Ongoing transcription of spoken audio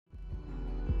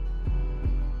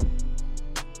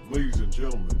Ladies and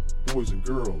gentlemen, boys and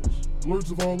girls, blurs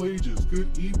of all ages,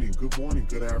 good evening, good morning,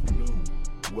 good afternoon.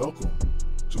 Welcome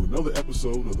to another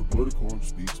episode of the Blurticorn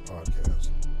Speaks podcast.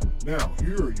 Now,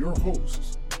 here are your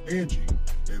hosts, Angie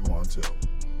and Montel.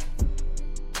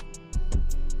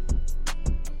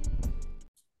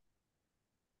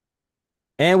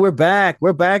 And we're back.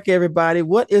 We're back, everybody.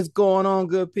 What is going on,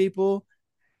 good people?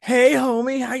 Hey,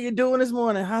 homie, how you doing this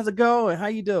morning? How's it going? How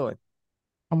you doing?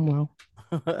 I'm well.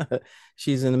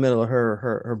 She's in the middle of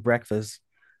her breakfast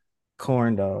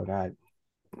corn dog. I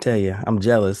tell you, I'm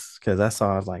jealous because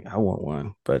I was like, I want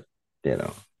one, but you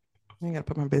know, I ain't gotta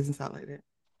put my business out like that.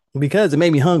 because it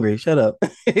made me hungry. Shut up.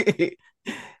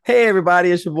 Hey,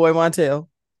 everybody, it's your boy Montel.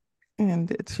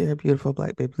 And it's your beautiful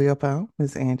black baby Leo Pal,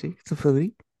 Miss Angie. It's a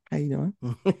foodie. How you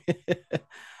doing?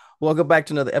 Welcome back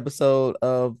to another episode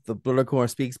of the Blurticorn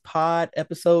Speaks Pod,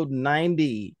 episode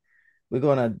 90. We're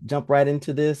gonna jump right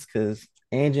into this because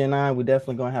Angie and we're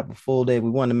definitely gonna have a full day. We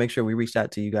wanted to make sure we reached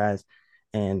out to you guys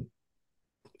and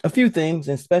a few things,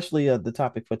 and especially the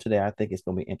topic for today. I think it's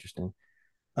gonna be interesting.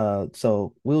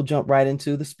 So we'll jump right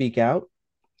into the speak out.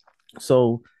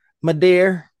 So, my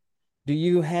dear, do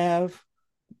you have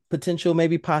potential,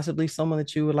 maybe possibly someone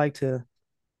that you would like to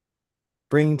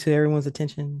bring to everyone's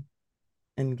attention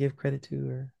and give credit to,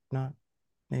 or not?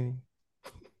 Maybe.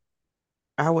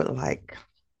 I would like,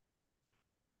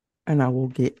 and I will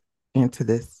get into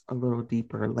this a little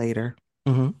deeper later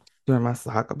Mm-hmm. during my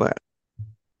saga, but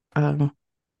um,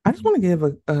 I just want to give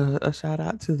a shout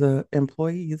out to the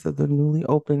employees of the newly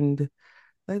opened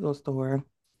Lego store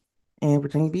in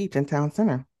Virginia Beach in Town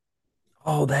Center.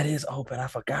 Oh, that is open. I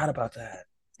forgot about that.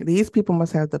 These people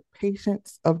must have the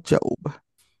patience of Job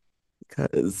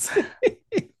because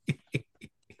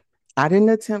I didn't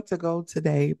attempt to go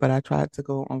today, but I tried to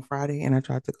go on Friday and I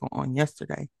tried to go on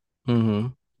yesterday. Mm-hmm.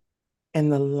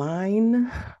 And the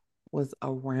line was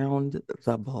around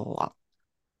the block.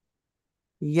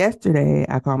 Yesterday,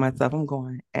 I called myself, I'm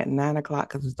going at 9 o'clock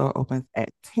because the store opens at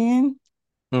 10.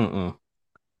 Mm-mm.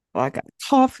 Well, I got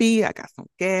coffee, I got some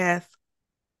gas,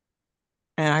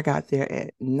 and I got there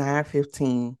at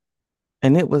 9:15.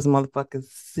 And it was motherfuckers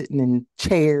sitting in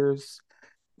chairs.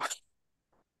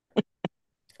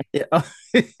 Yeah.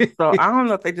 So I don't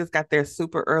know if they just got there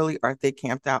super early or if they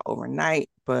camped out overnight,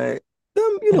 but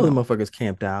You know the motherfuckers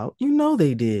camped out. You know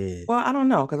they did. well, I don't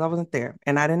know because I wasn't there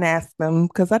and I didn't ask them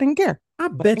because I didn't care. I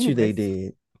But bet you they anyways,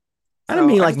 did. I don't so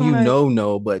mean I like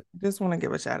no, but just want to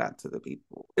give a shout out to the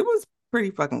people. It was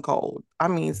pretty fucking cold. I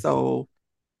mean, so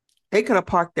they could have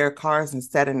parked their cars and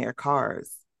sat in their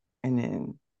cars and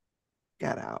then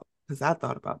got out. Because I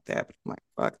thought about that, but I'm like,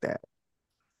 fuck that.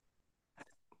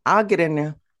 I'll get in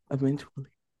there eventually.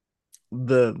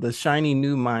 the shiny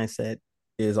new mindset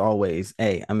is always,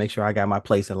 hey, I make sure I got my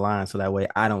place in line so that way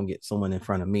I don't get someone in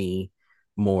front of me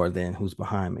more than who's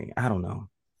behind me. I don't know.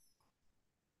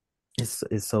 It's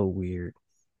so weird.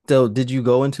 So did you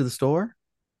go into the store?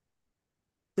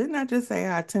 Didn't I just say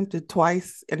I attempted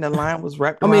twice and the line was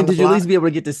wrapped I mean, around the did you at least block? be able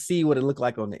to get to see what it looked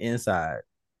like on the inside?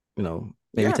 Maybe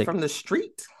Yeah, take from the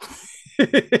street,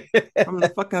 from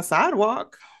the fucking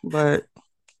sidewalk. But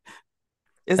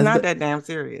it's As not the that damn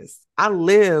serious.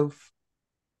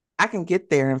 I can get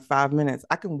there in 5 minutes.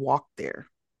 I can walk there,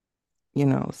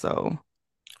 so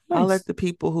I'll nice. let the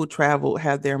people who travel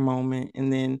have their moment.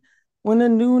 And then when the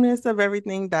newness of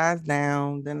everything dies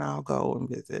down, then I'll go and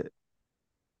visit.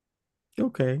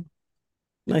 Okay.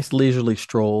 Nice leisurely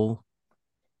stroll.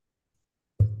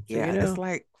 So, Yeah, it's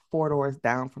like 4 doors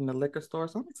down from the liquor store.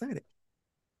 So I'm excited.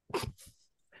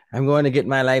 I'm going to get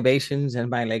my libations and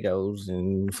my Legos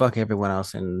and fuck everyone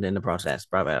else in the process.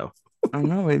 Bravo. I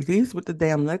know, at least with the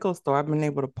damn liquor store, I've been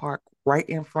able to park right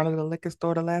in front of the liquor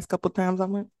store the last couple times I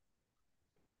went.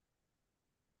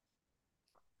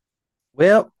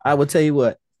 Well, I will tell you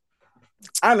what.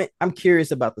 I'm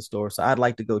curious about the store, so I'd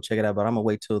like to go check it out, but I'm gonna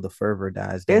wait till the fervor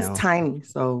dies It's down. tiny.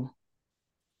 So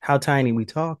How tiny we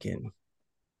talking?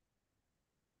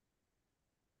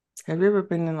 have you ever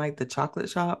been in like the chocolate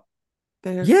shop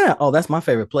there? Yeah. Oh, that's my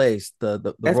favorite place. The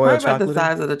It's Royal probably about the Chocolate.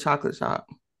 size of the chocolate shop.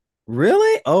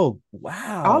 Really? Oh,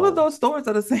 All of wow. those stores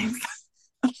are the same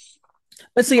size.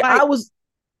 But see, I Like, was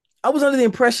I was under the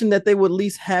impression that they would at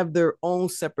least have their own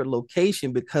separate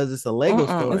location because it's a Lego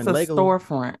store it's and a Lego.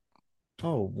 storefront.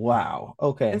 Oh, wow.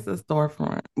 Okay. It's a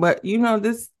storefront. But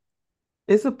this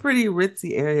it's a pretty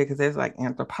ritzy area because there's like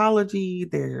anthropology,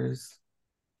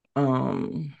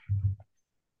 um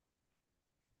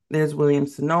there's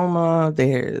Williams Sonoma,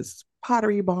 there's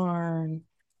Pottery Barn.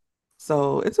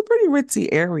 So it's a pretty ritzy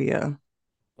area.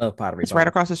 Love Pottery It's right Barn.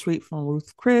 across the street from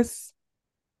Ruth Chris.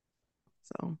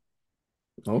 So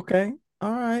Okay.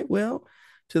 All right. Well,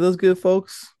 to those good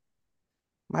folks,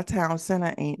 My town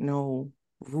center ain't no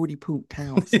Rudy Poop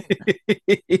town center.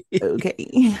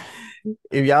 Okay.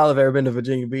 If y'all have ever been to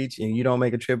Virginia Beach and you don't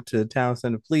make a trip to the town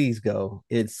center, please go.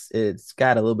 It's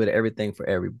got a little bit of everything for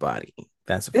everybody.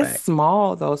 That's a It's fact.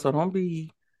 small though, so don't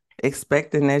be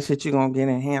expecting that shit you're gonna get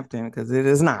in Hampton because it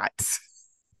is not.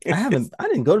 I haven't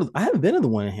been to the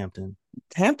one in Hampton.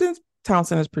 Hampton's town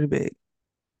center is pretty big.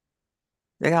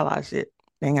 They got a lot of shit.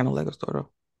 They ain't got no Lego store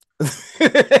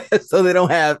So they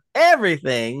don't have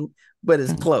everything, but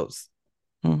it's though. close.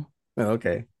 Mm.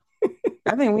 Okay.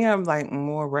 I think we have like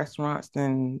more restaurants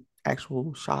than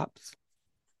actual shops.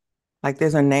 Like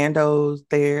there's a Nando's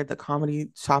there, the comedy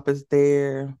shop is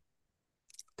there.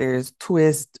 There's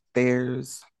Twist,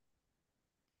 there's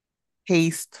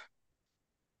Haste,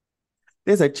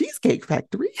 there's a Cheesecake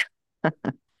Factory. I'm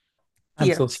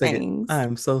PF so sick of Chang's.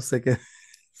 I'm so sick of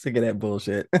that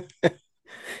bullshit.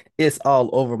 It's all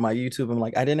over my YouTube. I'm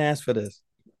like, I didn't ask for this.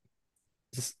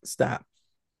 Just stop.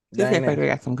 That Cheesecake ain't it. Factory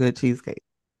got some good cheesecake.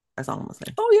 That's all I'm gonna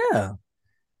say. Oh yeah.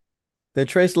 The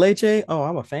Tres Leche. Oh,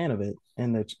 I'm a fan of it.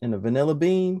 And the vanilla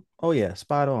bean. Oh yeah,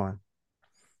 spot on.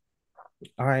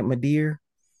 All right, my dear.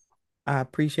 I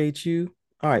appreciate you.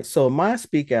 All right. So my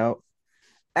speak out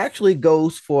actually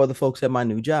goes for the folks at my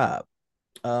new job.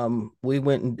 We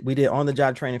went and we did on the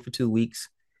job training for 2 weeks,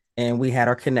 and we had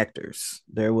our connectors.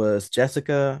 There was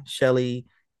Jessica, Shelly,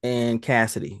 and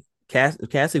Cassidy.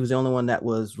 Cassidy was the only one that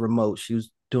was remote. She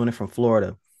was doing it from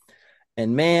Florida.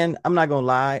 And man, I'm not gonna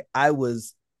lie, a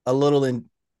little in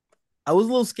I was a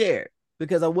little scared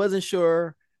because I wasn't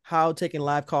sure how taking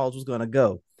live calls was gonna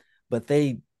go. But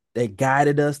they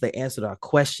guided us, they answered our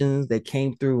questions, they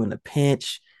came through in a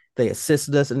pinch, they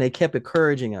assisted us, and they kept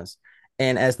encouraging us.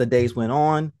 And as the days went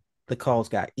on, the calls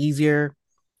got easier.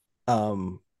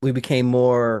 We became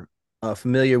more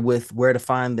familiar with where to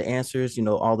find the answers,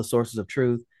 all the sources of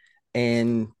truth.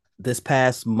 And this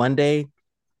past Monday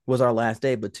was our last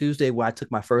day, but Tuesday, where I took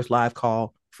my first live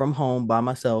call from home by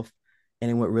myself,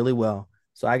 and it went really well.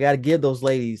 So I got to give those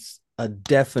ladies a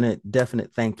definite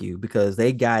thank you because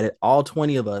they guided all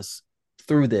 20 of us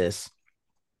through this,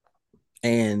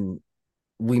 and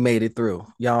we made it through.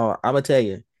 Y'all, I'm gonna tell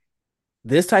you,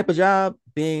 this type of job,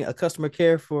 being a customer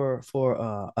care for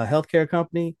a healthcare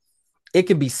company, it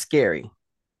can be scary,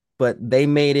 but they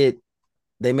made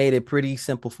it pretty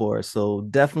simple for us. So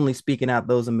definitely speaking out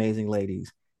those amazing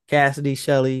ladies, Cassidy,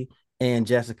 Shelly, and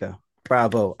Jessica.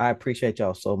 Bravo! I appreciate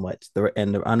y'all so much. I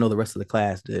know the rest of the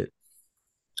class did.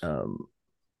 Um,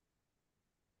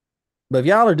 but if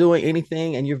y'all are doing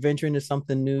anything and you're venturing into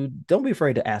something new, don't be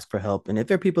afraid to ask for help. And if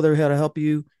there are people that are here to help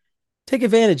you, take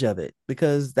advantage of it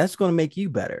because that's going to make you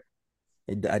better.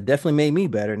 It definitely made me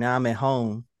better. Now I'm at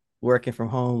home, working from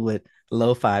home with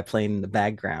lo-fi playing in the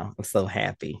background. I'm so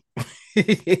happy.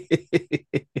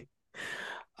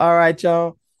 All right,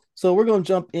 y'all. So we're going to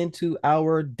jump into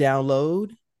our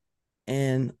download.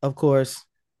 And of course,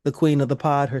 the queen of the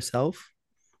pod herself.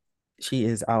 She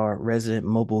is our resident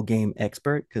mobile game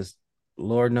expert because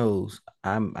Lord knows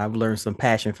I've learned some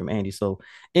passion from Angie. So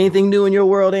anything new in your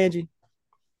world, Angie?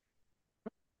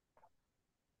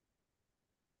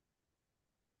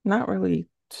 Not really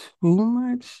too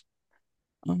much.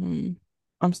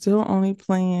 I'm still only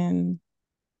playing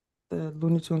the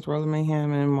Looney Tunes World of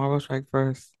Mayhem and Marvel Strike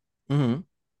First. Mm-hmm.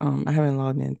 I haven't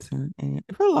logged into, and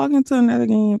if I log into another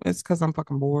game, it's because I'm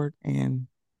fucking bored and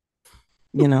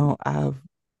I've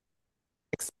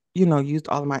used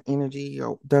all of my energy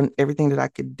or done everything that I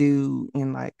could do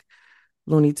in like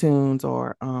Looney Tunes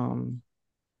or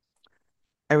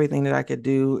everything that I could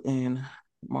do in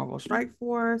Marvel Strike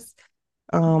Force.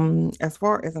 As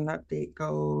far as an update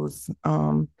goes,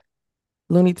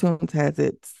 Looney Tunes has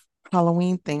its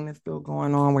Halloween thing that's still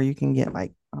going on where you can get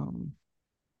like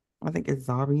I think it's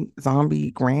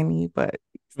zombie granny, but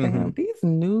Mm-hmm. damn, these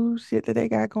new shit that they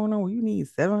got going on where you need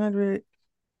 700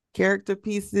 character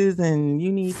pieces and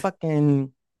you need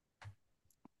fucking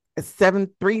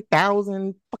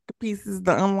 3,000 fucking pieces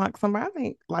to unlock somebody. I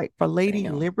think like for Lady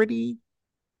Damn. Liberty,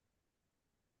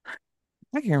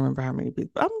 I can't remember how many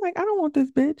pieces. I'm like, I don't want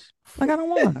this bitch. Like, I don't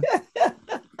want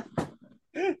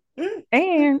her.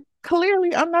 And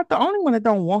clearly, I'm not the only one that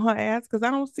don't want her ass because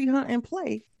I don't see her in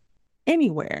play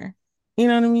anywhere. You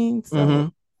know what I mean? Mm-hmm.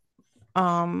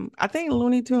 So, I think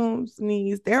Looney Tunes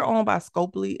needs. They're owned by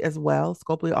Scopely as well.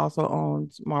 Scopely also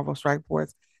owns Marvel Strike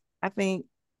Force. I think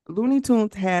Looney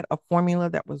Tunes had a formula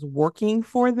that was working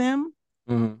for them,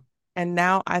 Mm-hmm. and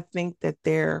now I think that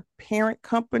their parent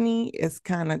company is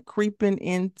kind of creeping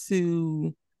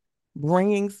into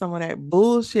bringing some of that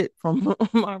bullshit from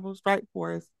Marvel Strike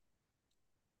Force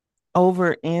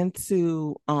over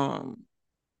into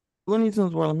Looney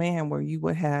Tunes World of Mayhem, where you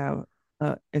would have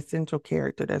a essential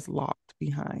character that's locked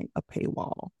behind a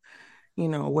paywall.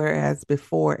 Whereas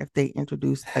before, if they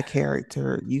introduced a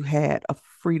character, you had a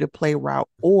free to play route,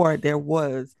 or there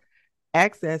was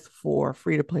access for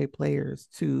free to play players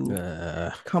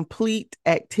to complete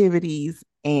activities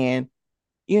and,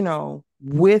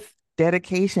 with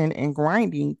dedication and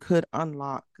grinding, could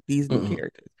unlock these new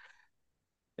characters.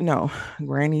 No,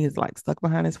 Granny is like stuck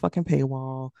behind his fucking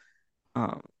paywall.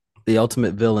 The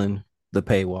ultimate villain, the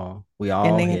paywall. We all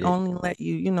And they hit it. only let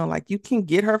you, like you can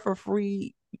get her for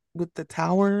free with the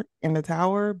tower,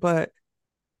 but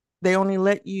they only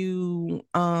let you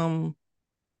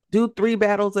do 3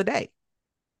 battles a day.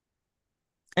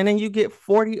 And then you get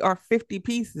 40 or 50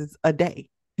 pieces a day.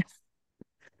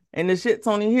 And the shit's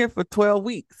only here for 12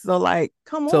 weeks. So like,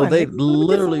 come So on. they Let me get some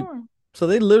literally more. so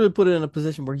they literally put it in a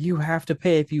position where you have to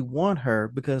pay if you want her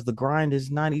because the grind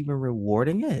is not even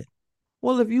rewarding it.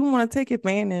 Well, if you want to take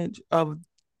advantage of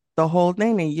the whole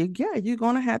thing, then you're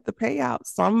gonna have to pay out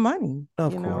some money.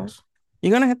 Of course.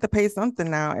 You're gonna have to pay something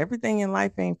now. Everything in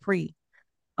life ain't free.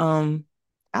 I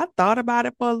thought about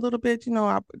it for a little bit.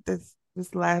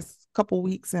 This last couple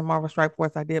weeks in Marvel Strike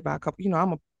Force, I did about a couple. I'm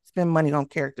gonna spend money on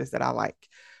characters that I like,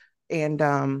 and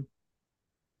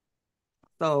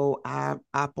so I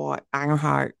bought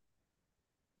Ironheart,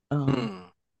 Mm.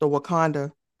 the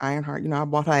Wakanda Ironheart. I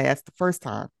bought her ass the first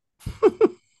time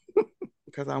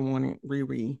because I wanted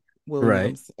Riri Right.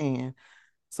 Williams, and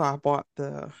so I bought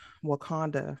the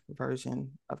Wakanda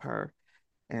version of her,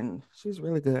 and she's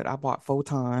really good. I bought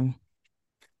Photon.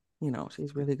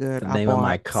 She's really good. The I name of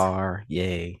my bought car.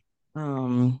 Yay.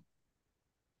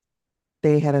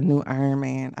 they had a new Iron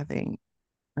Man, I think.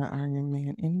 Iron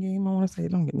Man Endgame, I want to say.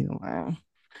 Don't get me the line.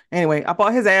 Anyway, I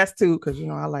bought his ass too, because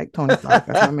I like Tony Stark.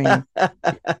 That's my man.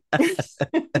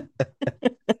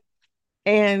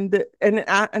 and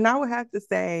I would have to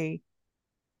say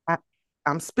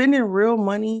I'm spending real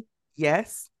money,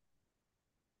 yes.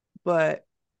 But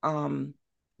when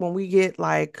we get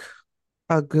like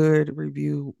a good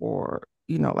review, or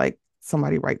like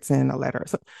somebody writes in a letter,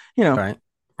 so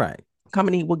Right.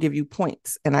 Company will give you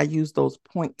points, and I use those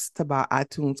points to buy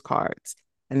iTunes cards,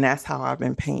 and that's how I've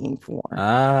been paying for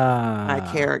my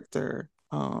character,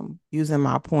 using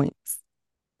my points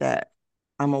that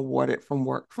I'm awarded from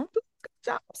work from the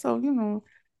job. So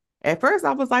at first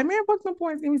I was like, man, fuck some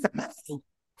points, give me some money.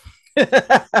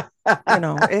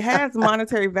 It has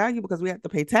monetary value because we have to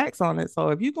pay tax on it. So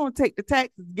if you're gonna take the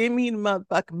taxes, give me the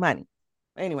motherfucking money.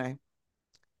 Anyway,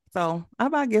 so I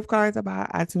buy gift cards. I buy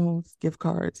iTunes gift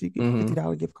cards. You get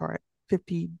 $50 gift card,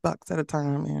 $50 at a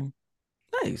time, and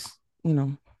nice.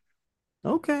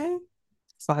 Okay.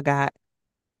 So I got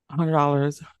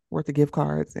 $100 worth of gift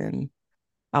cards, and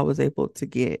I was able to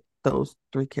get those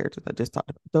 3 characters I just talked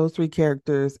about. Those 3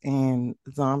 characters and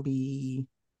Zombie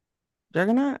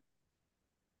Juggernaut.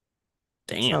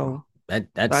 Damn. So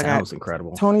that sounds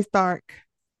incredible. Tony Stark,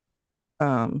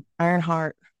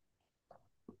 Ironheart,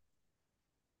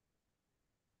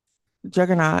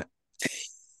 Juggernaut,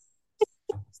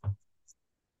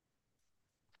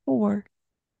 4.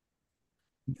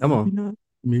 Come on.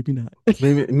 Maybe not.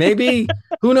 Maybe.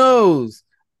 Who knows?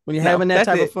 When you're having that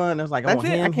type of fun, it's like, that's it.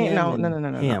 Him, I can't.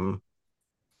 No. Him.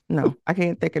 No, I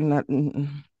can't think of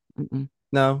nothing.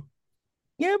 No.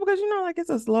 Yeah, because like it's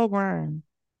a slow grind.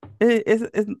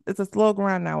 It's a slow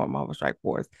grind now with Marvel Strike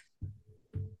Force.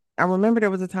 I remember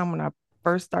there was a time when I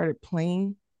first started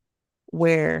playing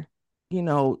where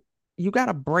you got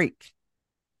a break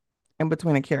in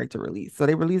between a character release. So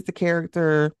they released the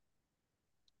character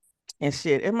and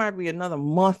shit. It might be another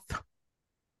month.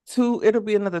 It'll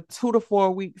be another 2 to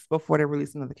 4 weeks before they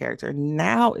release another character.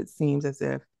 Now it seems as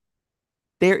if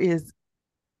there is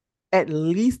at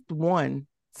least 1,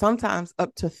 sometimes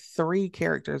up to 3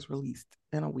 characters released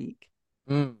in a week.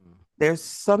 There's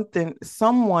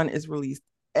someone is released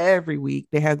every week.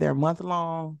 They have their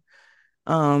month-long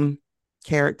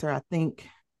character. I think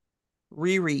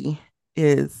Riri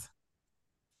is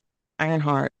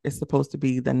Ironheart is supposed to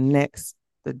be the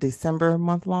December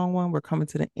month-long one. We're coming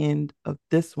to the end of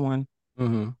this one,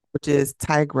 which is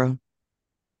Tigra,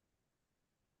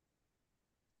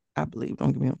 I believe.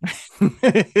 Don't give me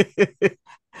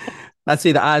I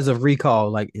see the eyes of recall.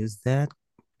 Like, is it?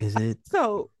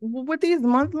 So with these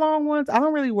month-long ones, I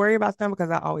don't really worry about them because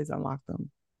I always unlock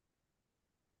them.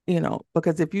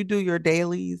 Because if you do your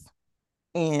dailies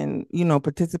and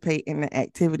participate in the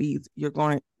activities, you're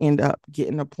going to end up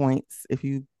getting the points. If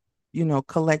you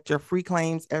collect your free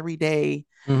claims every day,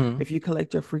 if you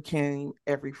collect your free claim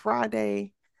every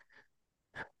Friday,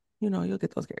 you'll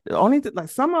get those characters. Only like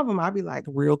some of them I'll be like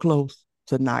real close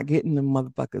to not getting them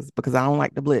motherfuckers because I don't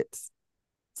like the blitz.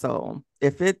 So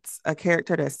if it's a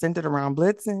character that's centered around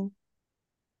blitzing,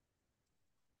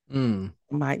 Mm.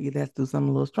 I might either have to do something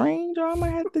a little strange, or I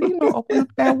might have to, open up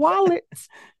that wallet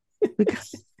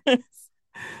because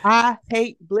I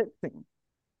hate blitzing.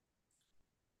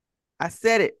 I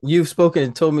said it. You've spoken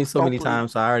and told me so Don't many play.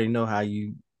 times, so I already know how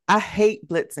you. I hate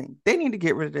blitzing. They need to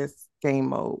get rid of this game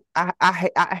mode.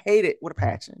 I hate it with a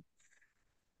passion.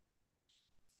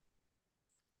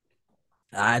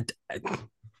 I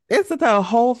It's a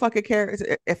whole fucking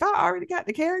character. If I already got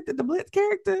the character, the blitz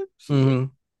character, shit, mm-hmm.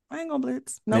 I ain't gonna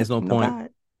blitz. There's Nope, no no point. God.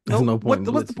 There's Nope. no point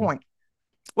in What's the blitzing. point?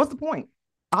 What's the point?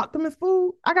 Optimus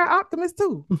food? I got Optimus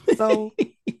too. So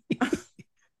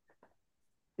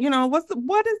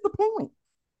what is the point?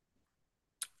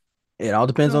 It all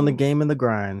depends on the So game and the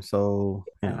grind. So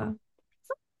yeah. yeah.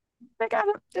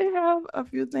 So they have a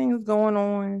few things going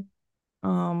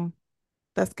on.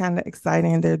 That's kind of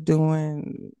exciting. They're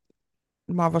doing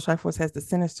Marvel Strike Force has the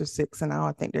Sinister Six, and now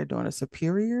I think they're doing a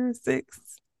Superior Six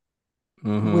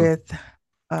Mm-hmm. with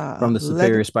From the Superior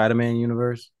legend Spider-Man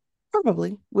universe.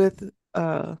 probably with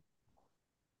uh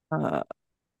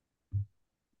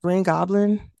Green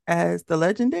Goblin as the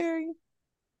legendary.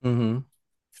 Mm-hmm.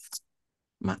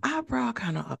 My eyebrow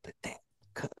kind of up at that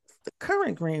because the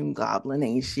current Green Goblin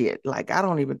ain't shit. Like I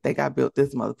don't even think I built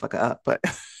this motherfucker up, but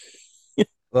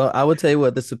Well, I would tell you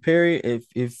what, the Superior,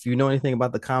 if you know anything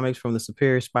about the comics from the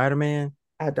Superior Spider-Man,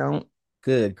 I don't.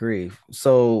 good grief.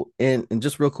 So and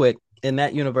just real quick, in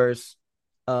that universe,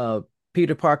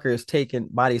 Peter Parker is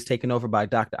body is taken over by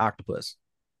Dr. Octopus.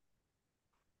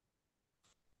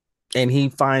 And he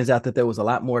finds out that there was a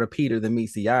lot more to Peter than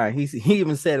meets the eye. He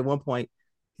even said at one point,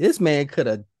 this man could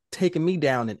have taken me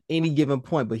down at any given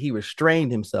point, but he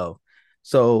restrained himself.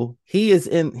 So he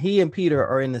and Peter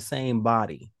are in the same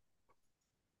body.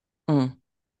 Mm.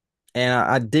 And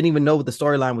I didn't even know what the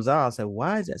storyline was. I said,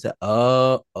 why is that? I said,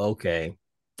 oh, okay.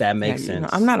 That Yeah, makes I'm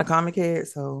sense. not a comic head,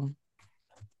 so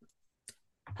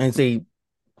And see,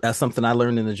 that's something I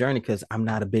learned in the journey because I'm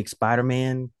not a big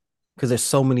Spider-Man because there's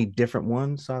so many different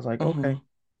ones. So I was like, mm-hmm, okay,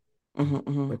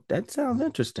 mm-hmm. but that sounds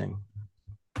interesting.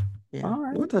 Yeah, All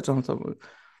we'll right. touch on something.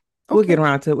 We'll get Okay.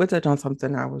 around to it. We'll touch on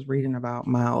something I was reading about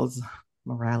Miles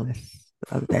Morales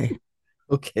the other day.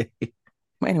 Okay.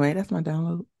 But anyway, that's my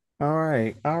download. All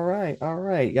right. All right. All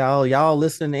right. Y'all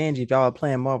listen to Angie if y'all are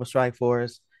playing Marvel Strike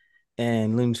Force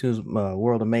and Looney Tunes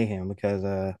World of Mayhem because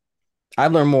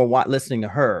I've learned more listening to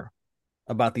her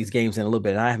about these games in a little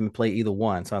bit. And I haven't played either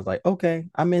one. So I was like, okay,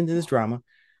 I'm into this drama.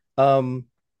 Um,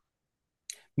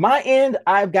 my end,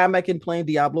 I've got back in playing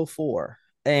Diablo 4.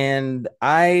 And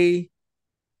I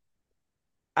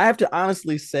have to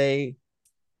honestly say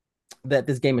that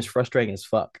this game is frustrating as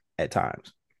fuck at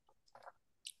times.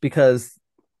 Because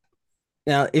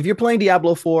now if you're playing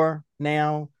Diablo 4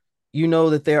 now, you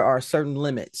know that there are certain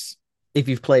limits. If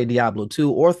you've played Diablo 2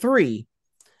 or 3,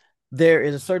 there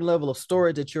is a certain level of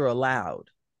storage that you're allowed.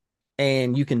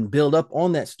 And you can build up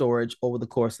on that storage over the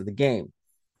course of the game.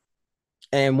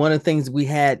 And one of the things we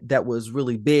had that was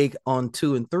really big on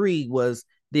 2 and 3 was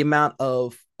the amount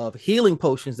of healing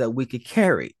potions that we could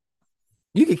carry.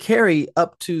 You could carry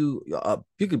up to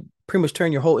you could pretty much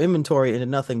turn your whole inventory into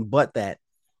nothing but that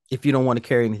if you don't want to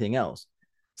carry anything else.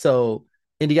 So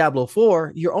in Diablo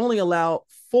 4, you're only allowed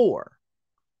 4.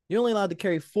 You're only allowed to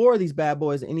carry 4 of these bad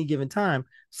boys at any given time.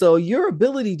 So your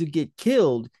ability to get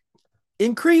killed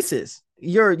increases.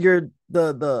 The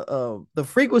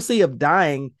frequency of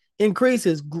dying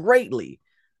increases greatly.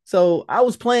 So I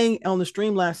was playing on the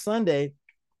stream last Sunday,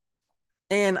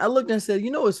 and I looked and said,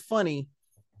 it's funny.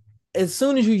 As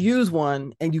soon as you use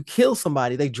one and you kill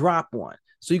somebody, they drop one.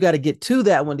 So you got to get to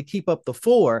that one to keep up the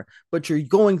 4, but you're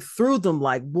going through them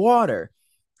like water.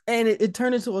 And it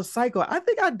turned into a cycle. I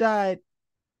think I died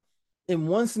in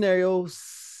one scenario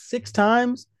 6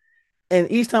 times.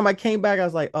 And each time I came back, I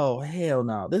was like, oh, hell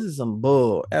no, this is some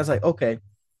bull. I was like, okay,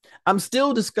 I'm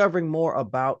still discovering more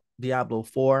about Diablo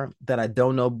 4 that I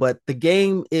don't know, but the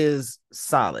game is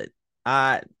solid.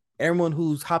 I Everyone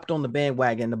who's hopped on the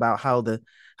bandwagon about how the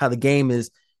game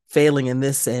is failing in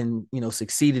this and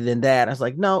succeeded in that, I was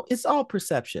like, no, it's all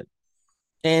perception.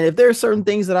 And if there are certain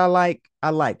things that I like, I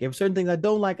like. If certain things I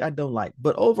don't like, I don't like.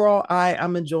 But overall,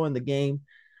 I'm enjoying the game.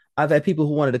 I've had people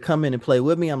who wanted to come in and play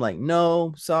with me. I'm like,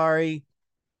 no, sorry.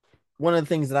 One of the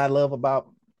things that I love about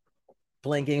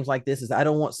playing games like this is I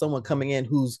don't want someone coming in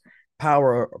whose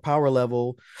power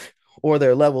level or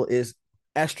their level is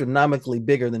astronomically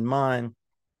bigger than mine.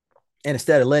 And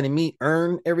instead of letting me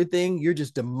earn everything, you're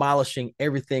just demolishing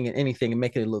everything and anything and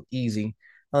making it look easy.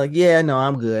 I'm like, yeah, no,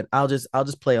 I'm good. I'll just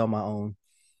play on my own.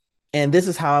 And this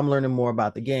is how I'm learning more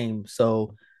about the game.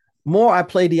 So more I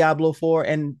play Diablo 4,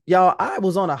 and y'all, I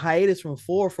was on a hiatus from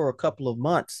 4 for a couple of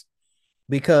months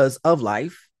because of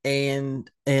life and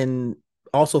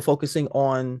also focusing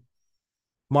on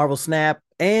Marvel Snap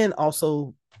and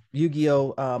also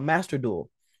Yu-Gi-Oh! Master Duel,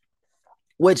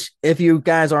 which, if you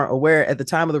guys aren't aware, at the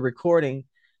time of the recording,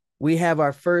 we have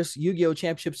our first Yu-Gi-Oh!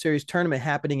 Championship Series tournament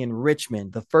happening in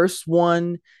Richmond, the first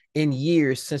one in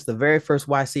years since the very first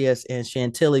YCS in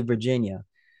Chantilly, Virginia.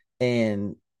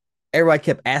 And everybody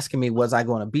kept asking me, was I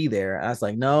going to be there? I was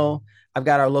like, no, I've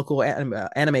got our local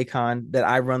anime con that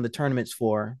I run the tournaments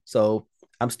for. So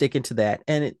I'm sticking to that.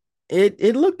 And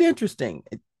it looked interesting.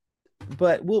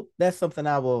 But that's something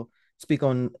I will speak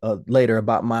on later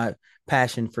about my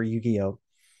passion for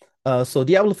Yu-Gi-Oh! So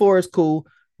Diablo 4 is cool.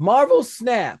 Marvel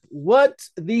Snap. What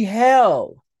the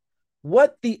hell?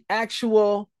 What the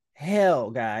actual hell,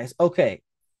 guys? Okay.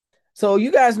 So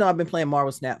you guys know I've been playing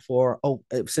Marvel Snap for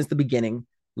since the beginning.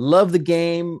 Love the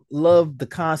game, love the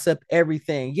concept,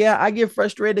 everything. Yeah, I get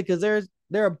frustrated because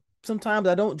there are sometimes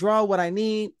I don't draw what I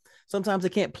need. Sometimes I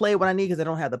can't play what I need because I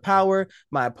don't have the power.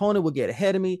 My opponent will get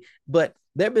ahead of me. But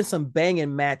there have been some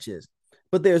banging matches.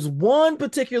 But there's one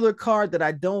particular card that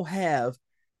I don't have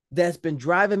that's been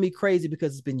driving me crazy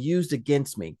because it's been used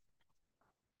against me.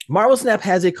 Marvel Snap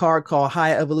has a card called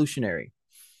High Evolutionary.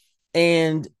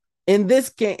 And in this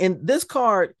game, and this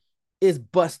card is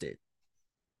busted.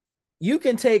 You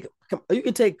can take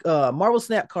Marvel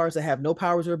Snap cards that have no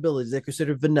powers or abilities. They're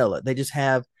considered vanilla. They just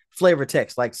have flavor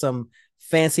text like some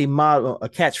fancy motto, a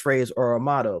catchphrase, or a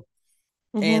motto.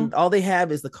 Mm-hmm. And all they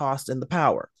have is the cost and the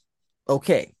power.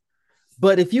 Okay.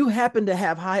 But if you happen to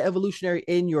have High Evolutionary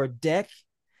in your deck,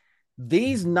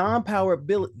 these non-power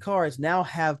cards now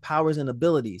have powers and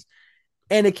abilities.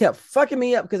 And it kept fucking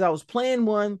me up because I was playing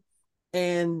one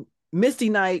and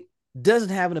Misty Knight doesn't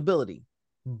have an ability.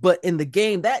 But in the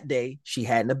game that day, she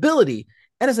had an ability.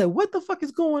 And I said, what the fuck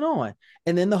is going on?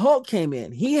 And then the Hulk came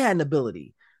in. He had an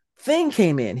ability. Thing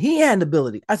came in. He had an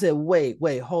ability. I said, wait,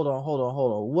 hold on.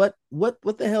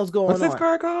 What the hell's going on? What's this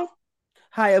card called?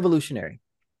 High Evolutionary.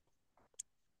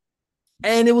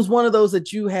 And it was one of those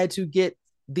that you had to get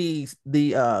the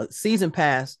season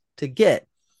pass to get.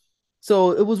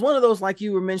 So it was one of those, like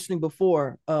you were mentioning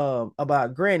before,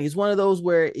 about Granny. It's one of those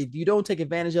where if you don't take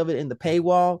advantage of it in the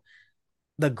paywall,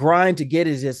 the grind to get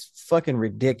is just fucking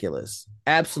ridiculous.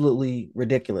 Absolutely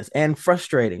ridiculous and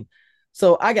frustrating.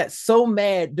 So I got so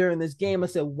mad during this game. I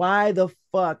said, why the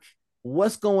fuck?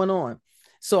 What's going on?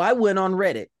 So I went on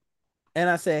Reddit and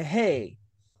I said, hey,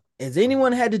 has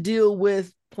anyone had to deal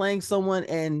with playing someone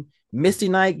and Misty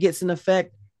Knight gets an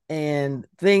effect and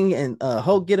Thing and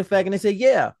Hulk get effect? And they said,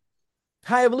 yeah,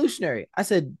 High Evolutionary. I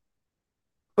said,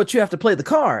 but you have to play the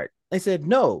card. They said,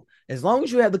 no, as long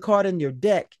as you have the card in your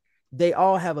deck, they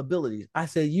all have abilities. I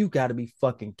said, you got to be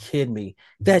fucking kidding me.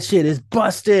 That shit is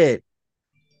busted.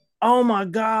 Oh my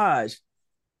gosh.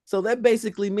 So that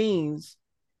basically means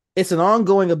it's an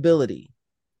ongoing ability.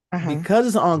 Because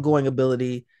it's an ongoing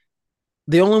ability,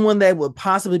 the only one that would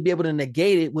possibly be able to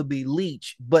negate it would be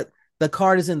Leech, but the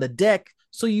card is in the deck,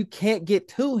 so you can't get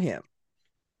to him.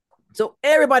 So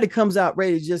everybody comes out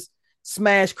ready to just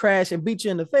smash, crash, and beat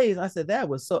you in the face. I said, that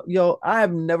was so, I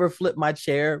have never flipped my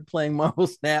chair playing Marvel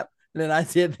Snap than I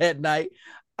did that night.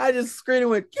 I just screamed and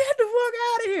went, get the fuck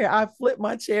out of here. I flipped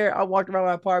my chair. I walked around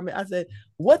my apartment. I said,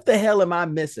 what the hell am I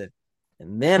missing?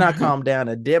 And then I calmed down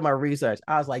and did my research.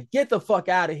 I was like, get the fuck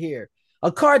out of here.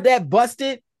 A card that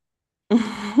busted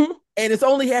and it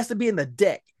only has to be in the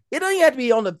deck. It doesn't have to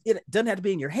be it doesn't have to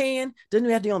be in your hand. Doesn't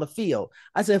even have to be on the field.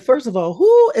 I said, first of all,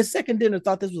 who at Second Dinner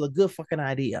thought this was a good fucking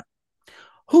idea?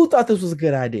 Who thought this was a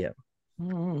good idea?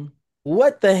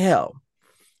 What the hell?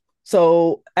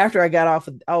 So after I got off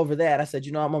over that, I said,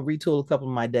 I'm going to retool a couple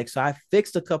of my decks. So I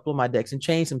fixed a couple of my decks and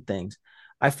changed some things.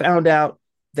 I found out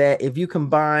that if you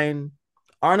combine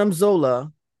Arnim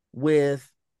Zola with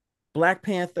Black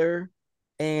Panther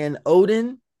and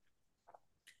Odin,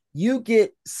 you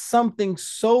get something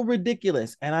so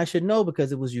ridiculous. And I should know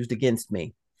because it was used against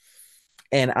me.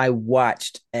 And I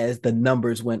watched as the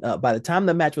numbers went up. By the time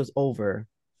the match was over,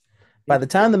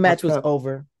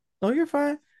 no, you're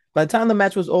fine. By the time the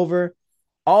match was over,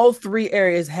 all three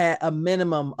areas had a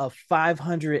minimum of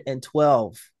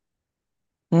 512.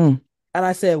 And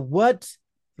I said, what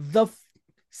the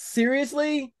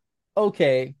seriously?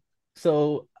 Okay.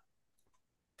 So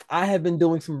I have been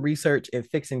doing some research and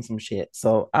fixing some shit.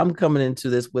 So I'm coming into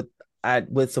this with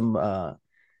some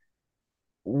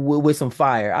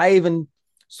fire. I even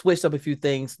switched up a few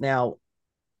things. Now,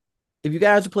 if you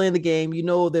guys are playing the game,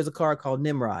 there's a card called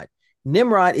Nimrod.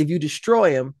 Nimrod, if you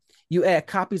destroy him, you add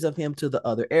copies of him to the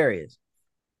other areas.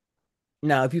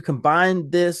 Now, if you combine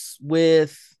this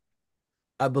with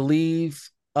I believe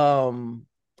Blue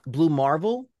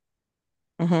Marvel,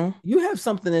 Mm-hmm. you have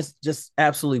something that's just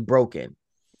absolutely broken.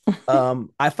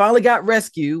 I finally got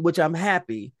Rescue, which I'm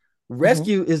happy. Mm-hmm.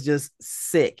 Rescue is just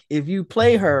sick. If you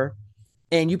play her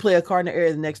and you play a card in the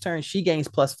area the next turn, she gains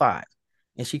 +5.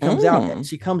 And Mm.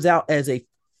 she comes out as a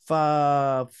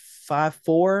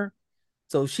 5/4.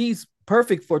 So she's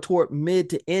perfect for toward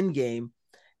mid to end game.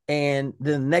 And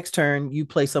then the next turn you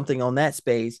play something on that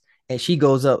space and she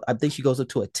goes up. I think she goes up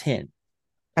to a 10,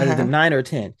 either Uh-huh. 9 or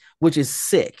 10, which is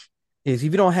sick. Is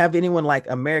if you don't have anyone like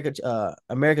America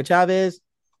Chavez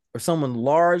or someone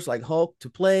large like Hulk to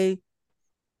play,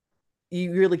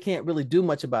 you really can't really do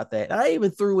much about that. I even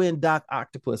threw in Doc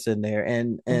Octopus in there,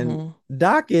 and Mm-hmm.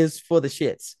 Doc is for the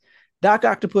shits. Doc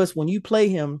Octopus, when you play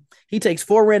him, he takes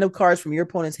 4 random cards from your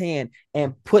opponent's hand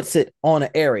and puts it on an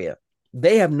area.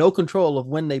 They have no control of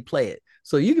when they play it,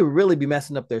 so you can really be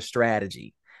messing up their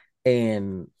strategy.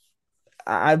 And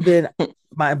I've been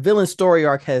my villain story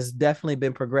arc has definitely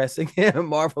been progressing in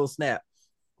Marvel Snap.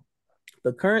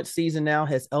 The current season now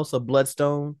has Elsa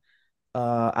Bloodstone.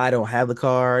 I don't have the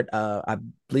card. I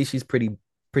believe she's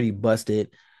pretty busted.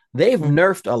 They've Mm-hmm.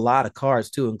 nerfed a lot of cards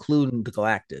too, including the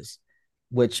Galactus,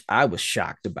 which I was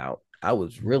shocked about. I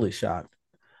was really shocked.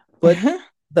 But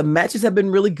the matches have been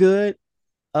really good.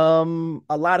 A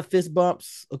lot of fist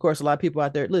bumps. Of course, a lot of people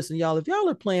out there. Listen, y'all, if y'all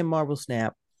are playing Marvel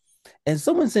Snap and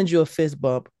someone sends you a fist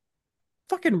bump,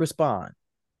 fucking respond.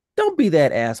 Don't be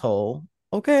that asshole.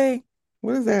 Okay.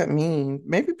 What does that mean?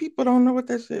 Maybe people don't know what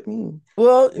that shit means.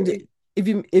 Well, Maybe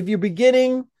if you're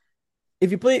beginning,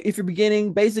 if you're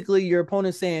beginning, basically your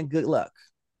opponent's saying good luck.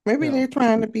 maybe No, they're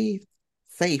trying to be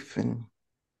safe and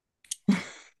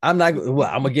I'm not. Well,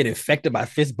 I'm gonna get infected by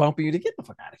fist bumping you to get the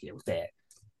fuck out of here with that.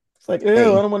 It's like, ew, I hey,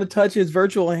 don't want to touch his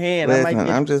virtual hand. I listen, might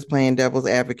get. I'm just playing devil's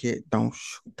advocate. Don't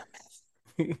shoot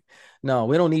them. No,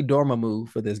 we don't need Dormammu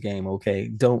for this game. Okay,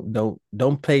 don't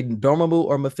play Dormammu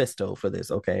or Mephisto for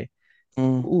this. Okay.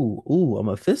 Mm. Ooh, a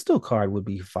Mephisto card would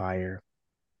be fire.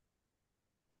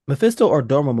 Mephisto or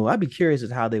Dormammu. I'd be curious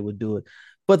as how they would do it,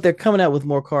 but they're coming out with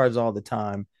more cards all the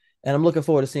time, and I'm looking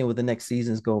forward to seeing what the next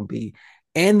season is going to be.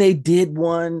 And they did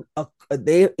one.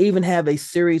 They even have a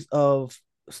series of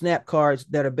snap cards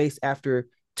that are based after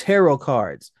tarot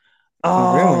cards.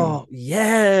 Oh, really? Oh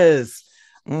yes,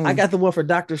 I Mm. got the one for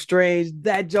Doctor Strange.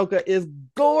 That Joker is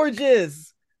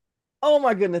gorgeous. Oh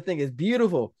my goodness, the thing is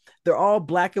beautiful. They're all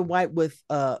black and white with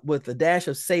a dash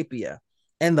of sepia,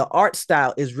 and the art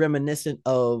style is reminiscent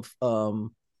of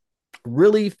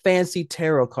really fancy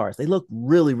tarot cards. They look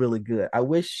really good. I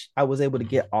wish I was able to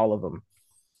get all of them.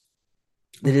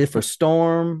 They did it for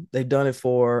Storm. They've done it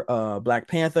for Black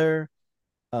Panther,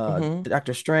 Mm-hmm.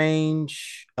 Doctor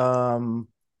Strange. Ironheart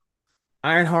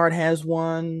has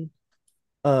one.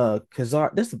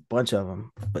 Kazar. There's a bunch of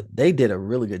them, but they did a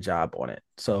really good job on it.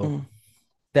 So Mm.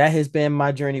 that has been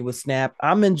my journey with Snap.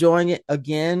 I'm enjoying it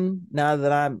again now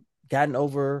that I'm gotten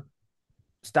over.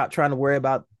 Stop trying to worry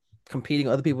about competing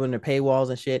with other people in their paywalls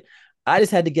and shit. I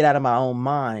just had to get out of my own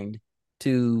mind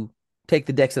to take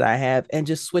the decks that I have and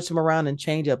just switch them around and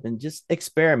change up and just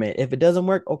experiment. If it doesn't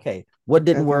work, okay. What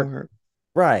didn't Doesn't work? work.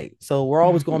 Right. So we're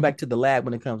always going back to the lab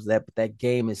when it comes to that, but that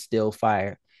game is still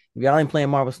fire. If y'all ain't playing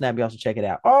Marvel Snap, y'all should check it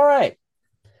out. All right.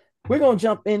 We're gonna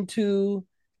jump into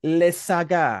Les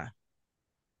Saga.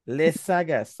 Les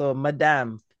Saga. So,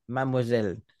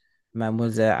 Mademoiselle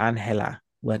Angela,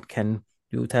 what can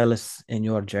you tell us in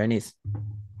your journeys?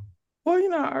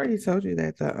 Well, I already told you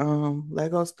that the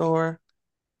Lego store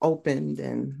opened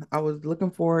and I was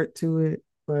looking forward to it,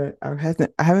 but I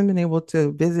haven't been able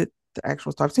to visit the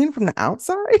actual store. I've seen it from the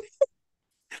outside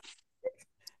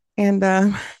and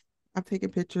I've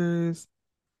taken pictures.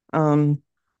 Um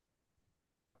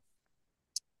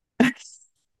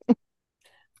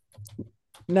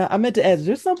Now, I meant to ask, is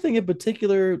there something in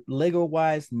particular Lego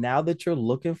wise now that you're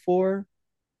looking for?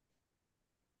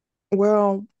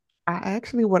 well,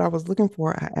 what I was looking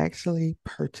for, I actually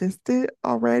purchased it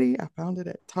already. I found it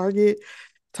at Target.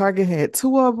 Target had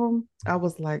two of them. I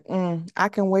was like, I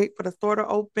can wait for the store to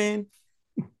open.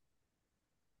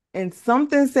 And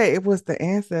something said it was the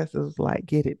ancestors, like,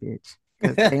 get it, bitch.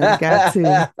 Because they only got two.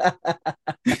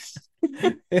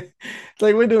 It's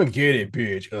like we're doing get it,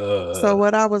 bitch. So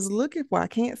what I was looking for, I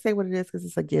can't say what it is because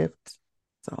it's a gift.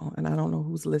 So, and I don't know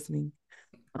who's listening.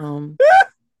 Um,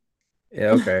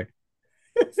 Yeah, okay.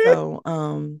 so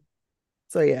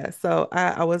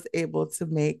I was able to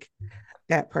make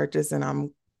that purchase and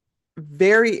I'm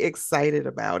very excited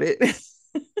about it.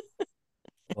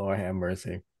 Lord have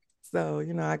mercy. So,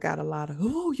 I got a lot of,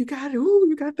 oh, you got it. Oh,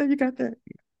 you got that. You got that.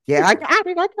 Yeah, I got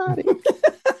it. I got it.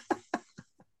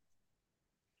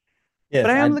 But Yes,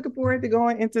 I am I. looking forward to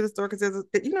going into the store because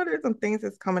there's some things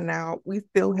that's coming out. We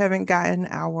still haven't gotten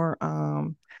our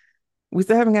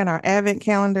advent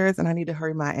calendars, and I need to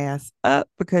hurry my ass up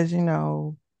because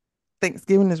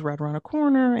Thanksgiving is right around the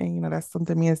corner, and that's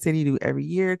something me and City do every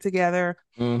year together.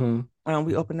 Mm-hmm.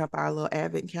 We open up our little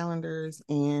advent calendars,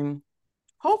 and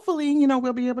hopefully,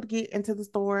 we'll be able to get into the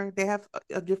store. They have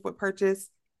a gift with purchase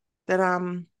that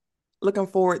I'm looking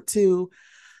forward to.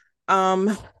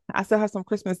 Um, I still have some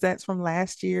Christmas sets from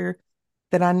last year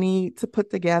that I need to put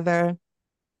together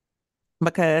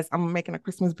because I'm making a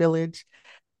Christmas village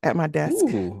at my desk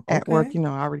Ooh, at work. okay.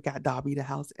 I already got Dobby, the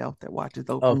house elf that watches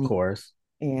over Of me. course.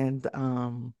 And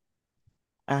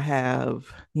I have,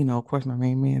 of course, my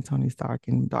main man, Tony Stark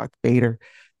and Darth Vader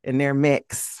and their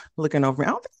mechs looking over me.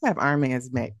 I don't think I have Iron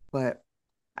Man's mech, but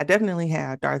I definitely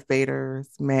have Darth Vader's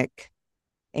mech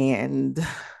and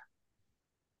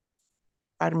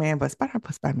Spider-Man, but Spider-Man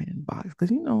put Spider-Man in the box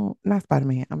because not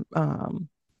Spider-Man. I'm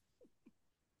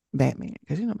Batman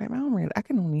because Batman. I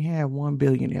can only have one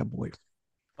billionaire boyfriend.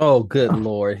 Oh, good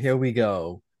Lord. Here we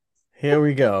go. Here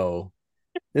we go.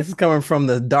 This is coming from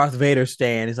the Darth Vader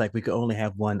stand. It's like we could only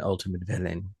have one ultimate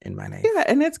villain in my name. Yeah,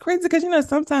 and it's crazy because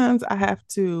sometimes I have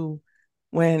to,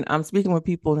 when I'm speaking with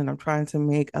people and I'm trying to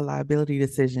make a liability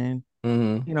decision,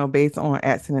 Mm-hmm. based on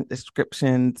accident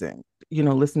descriptions and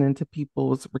listening to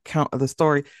people's recount of the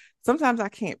story. Sometimes I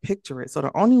can't picture it, so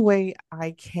the only way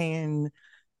I can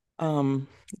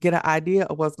get an idea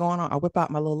of what's going on, I whip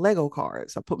out my little Lego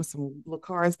cards. I put some little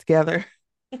cards together.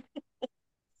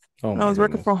 Oh I my was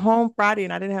working goodness. from home Friday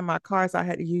and I didn't have my cards, so I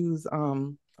had to use I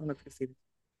don't know if you can see this.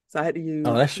 So I had to Oh, use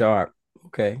that's sharp.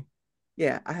 Okay.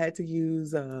 yeah, I had to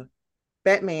use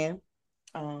Batman.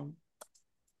 Um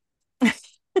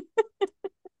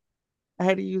I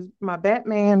had to use my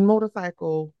Batman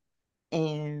motorcycle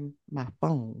and my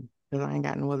phone because I ain't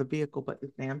got no other vehicle but this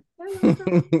damn.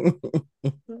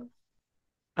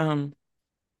 um,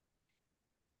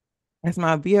 as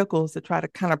my vehicles to try to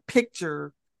kind of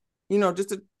picture, just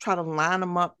to try to line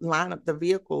up the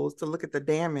vehicles to look at the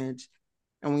damage.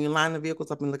 And when you line the vehicles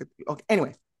up and look at,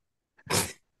 okay,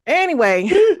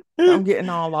 anyway, I'm getting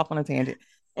all off on a tangent.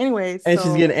 Anyway, And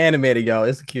she's getting animated, y'all.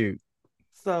 It's cute.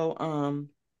 so,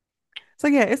 so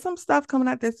yeah, it's some stuff coming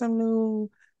out. There's some new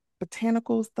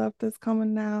botanical stuff that's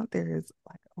coming out. There's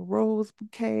like a rose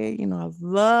bouquet.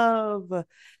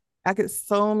 I get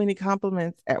so many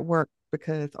compliments at work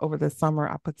because over the summer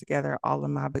I put together all of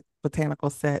my botanical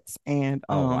sets and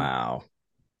Oh wow.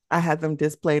 I had them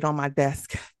displayed on my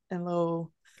desk in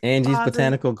little Angie's vases.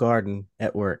 Botanical Garden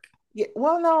at work. Yeah,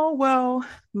 no,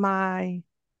 my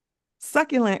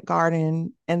succulent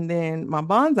garden and then my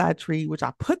bonsai tree, which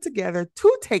I put together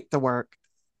to take to work.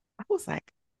 I was like,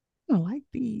 I don't like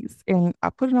these. And I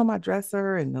put it on my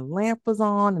dresser and the lamp was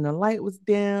on and the light was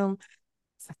dim.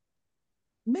 It's like,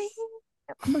 man,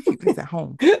 I'm gonna keep this at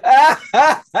home.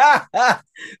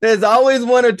 There's always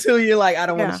one or two you're like, I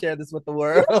don't want to Yeah. share this with the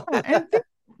world. Yeah. And then,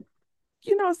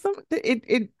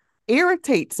 it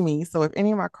irritates me. So if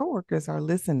any of my coworkers are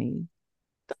listening,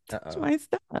 don't touch Uh-oh. my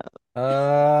stuff.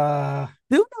 Uh,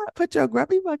 Do not put your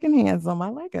grubby fucking hands on my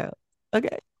Lego.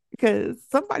 Okay. Because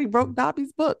somebody broke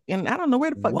Dobby's book and I don't know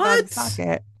where the fuck Dobby's what? sock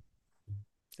at.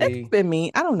 It could See, have been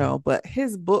me. I don't know, but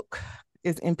his book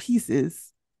is in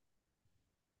pieces.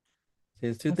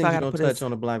 there's two And so things you don't touch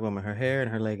on a black woman: her hair and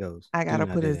her Legos. Do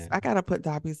not do that. I gotta put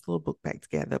Dobby's little book back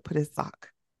together, put his sock.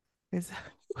 His,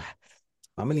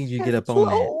 I'm gonna need you to has get up on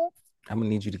that. clothes. I'm gonna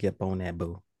need you to get up on that,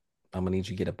 boo. I'm gonna need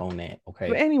you to get up on that. But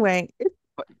Okay. anyway,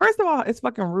 first of all, it's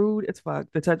fucking rude as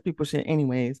fuck to touch people's shit.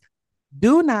 Anyways,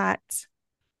 do not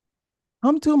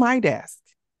come to my desk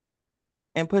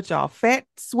and put y'all fat,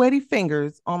 sweaty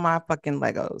fingers on my fucking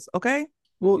Legos. Okay,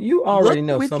 Well, you already look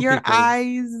know with some your people.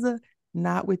 eyes,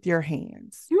 not with your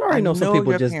hands. You I already know some know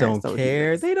people your just parents don't told you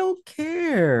care. this. They don't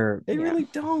care. They Yeah. really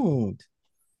don't.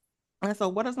 And so,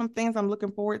 what are some things I'm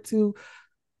looking forward to?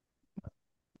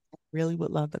 Really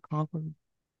would love the Concorde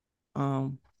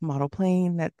model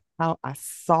plane. That's how I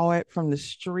saw it from the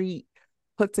street,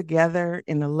 put together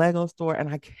in the Lego store, and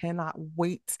I cannot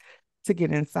wait to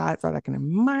get inside so that I can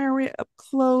admire it up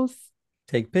close.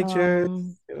 Take pictures.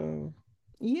 Um, You know.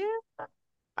 yeah,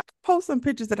 I could post some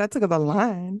pictures that I took of the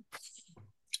line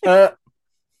Uh,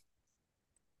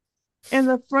 in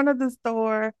the front of the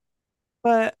store.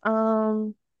 But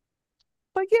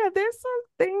yeah, there's some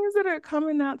things that are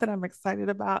coming out that I'm excited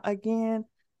about. Again,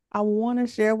 I want to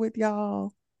share with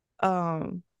y'all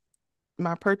um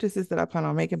my purchases that I plan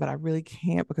on making, but I really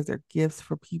can't because they're gifts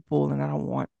for people and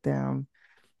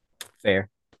fair.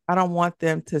 I don't want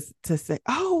them to say,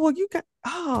 "Oh, well you got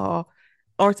oh,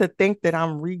 or to think that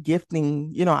I'm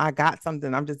regifting, I got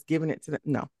something, I'm just giving it to them.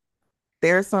 No,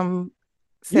 there's some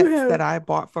You sets that have I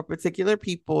bought for particular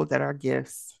people that are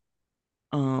gifts.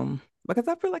 Because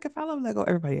I feel like if I love Lego,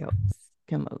 everybody else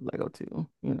can love Lego too.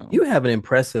 you have an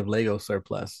impressive Lego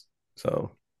surplus.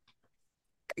 So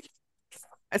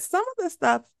Some of the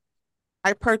stuff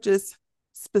I purchased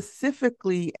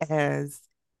specifically as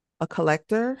a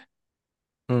collector,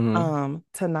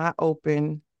 to not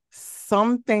open.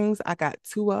 Some things I got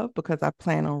two of because I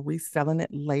plan on reselling it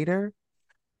later.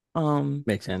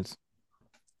 Makes sense.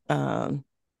 Um,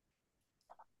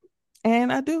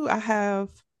 and I have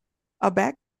a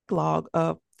backlog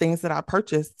of things that I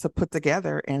purchased to put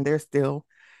together, and they're still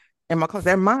in my closet.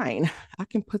 They're mine. I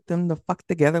can put them the fuck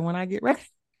together when I get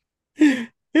ready.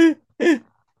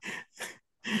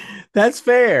 That's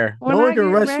fair. When No one I can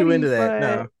get rush you ready, into that. but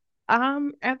No.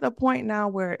 I'm at the point now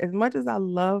where as much as I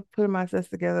love putting my sets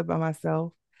together by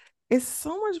myself, it's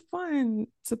so much fun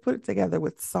to put it together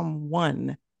with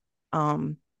someone.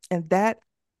 Um, and that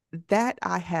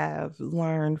I have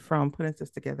learned from putting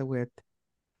this together with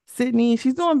Sydney.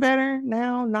 She's doing better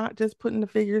now, not just putting the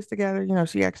figures together.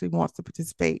 She actually wants to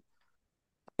participate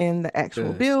in the actual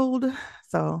Good. build.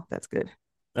 So that's good.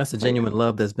 That's a But yeah, genuine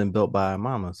love that's been built by a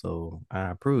mama. So I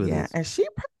approve of yeah. this. And she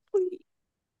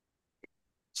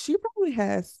probably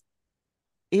has,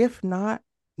 if not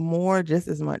more, just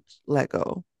as much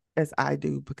Lego as I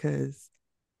do, because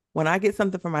when I get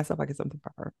something for myself, I get something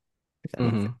for her. If that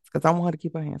makes sense. Because I want her to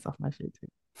keep her hands off my shit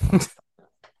too.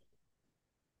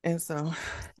 And so,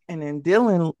 and then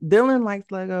Dylan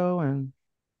likes Lego, and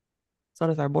so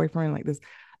does our boyfriend. Like this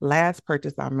last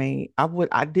purchase I made,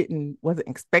 wasn't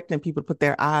expecting people to put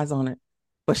their eyes on it,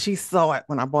 but she saw it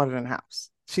when I bought it in the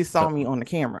house. She saw me on the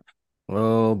camera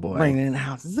Oh boy. bringing it in the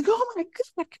house. It's like, oh my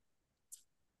god.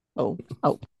 Oh,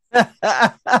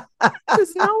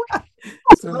 there's no way.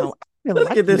 Also, no, I really Let's like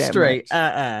get you this that straight.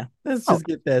 much. Let's Oh, just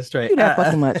get that straight. you that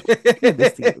fucking much. Give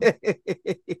this to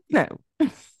you. No.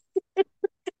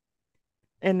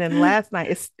 And then last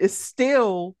night, it's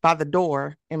still by the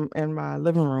door in my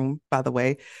living room, by the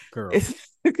way. Girl. It's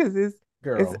because it's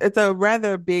Girl. it's a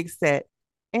rather big set.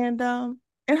 And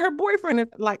her boyfriend is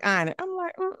like eyeing it. I'm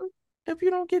like, if you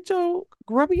don't get your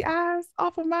grubby eyes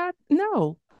off of my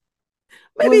no.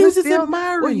 Maybe Was he it was just still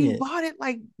admiring you it. bought it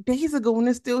like days ago and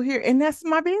it's still here? And that's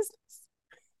my business.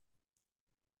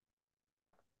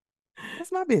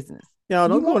 That's my business. Y'all You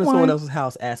don't go want into someone one? else's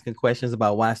house asking questions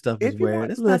about why stuff is If you weird.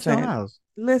 want, It's not your listen, house.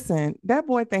 listen. That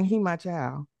boy think he my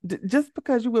child. Just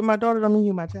because you with my daughter don't mean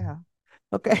you my child.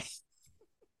 Okay.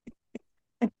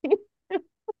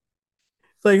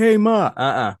 It's like, hey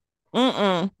ma,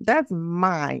 That's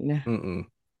mine. mm.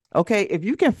 Okay. If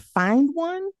you can find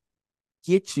one,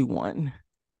 get you one.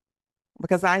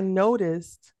 Because I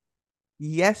noticed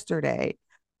yesterday,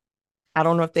 I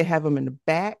don't know if they have them in the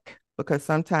back, because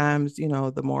sometimes,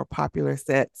 the more popular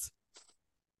sets,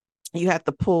 you have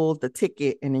to pull the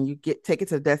ticket and then take it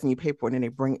to the desk and you pay for it and then they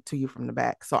bring it to you from the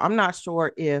back. So I'm not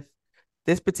sure if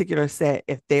this particular set,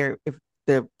 if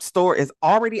the store is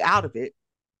already out of it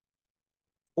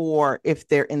or if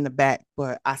they're in the back,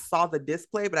 but I saw the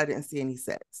display, but I didn't see any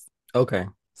sets. Okay.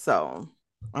 So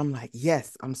I'm like,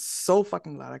 yes, I'm so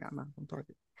fucking glad I got mine from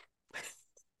Target.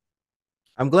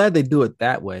 I'm glad they do it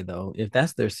that way though. If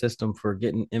that's their system for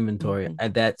getting inventory,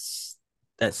 and that's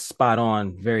spot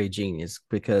on, very genius,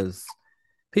 because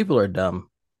people are dumb.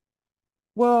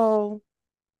 Well,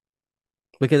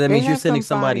 Because that they means you're have sending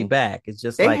somebody somebody, back. It's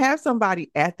just they like, have somebody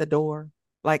at the door.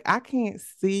 Like I can't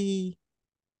see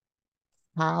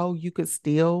how you could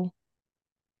steal,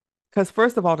 because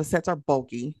first of all, the sets are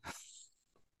bulky.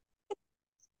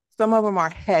 Some of them are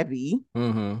heavy.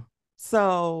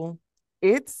 So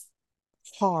it's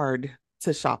hard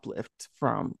to shoplift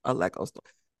from a Lego store.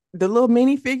 The little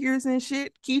mini figures and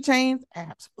shit, keychains,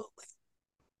 absolutely.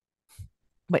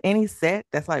 But any set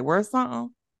that's like worth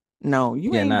something, no,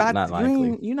 you yeah, ain't not about not to, you likely.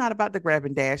 ain't you're not about to grab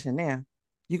and dash in there.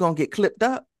 You're gonna get clipped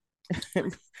up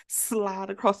and slide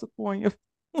across the point.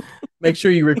 Make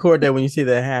sure you record that when you see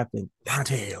that happen.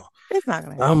 Dontail, It's not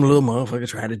gonna I'm a happen. little motherfucker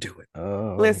trying to do it.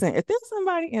 Oh, Listen, if there's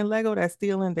somebody in Lego that's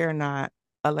stealing, they're not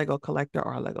a Lego collector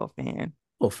or a Lego fan.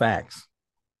 well, facts.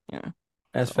 Yeah.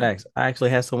 That's So facts. I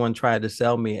actually had someone try to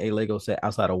sell me a Lego set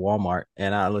outside of Walmart,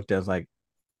 and I looked at it, I was like,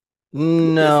 you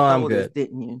just no, I'm stole this, good.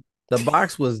 didn't you? The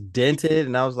box was dented,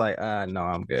 and I was like, no,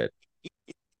 I'm good.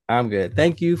 I'm good.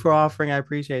 Thank you for offering. I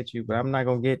appreciate you, but I'm not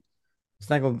gonna get. It's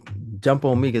not gonna jump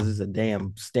on me because it's a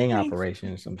damn sting Thanks.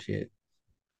 operation or some shit.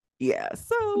 Yeah.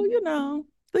 So,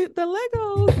 the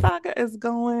Lego saga is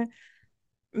going.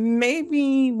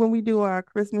 Maybe when we do our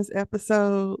Christmas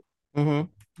episode,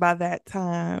 by that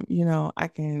time, I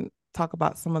can talk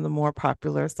about some of the more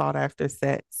popular sought after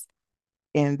sets.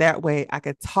 And that way I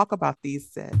could talk about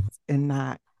these sets and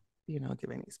not, give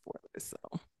any spoilers. So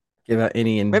Give out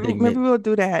any maybe indignant. we'll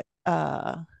do that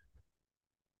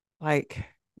like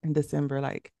in December,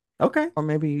 like, Okay, or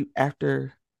maybe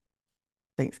after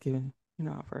Thanksgiving,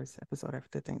 our first episode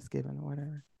after Thanksgiving or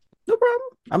whatever. no problem.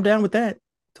 I'm down with that.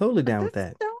 Totally down with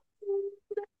That's that.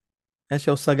 That's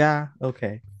your saga.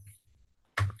 Okay.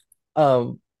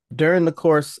 Um, During the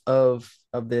course of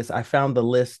this, I found the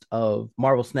list of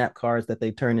Marvel Snap cards that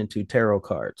they turn into tarot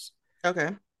cards.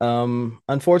 okay.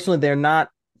 Unfortunately, they're not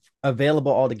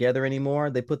available altogether anymore.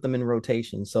 They put them in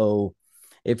rotation. So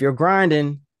if you're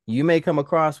grinding, you may come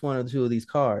across one or two of these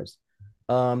cards.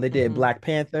 They did Mhm. Black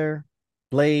Panther,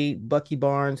 Blade, Bucky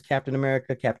Barnes, Captain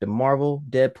America, Captain Marvel,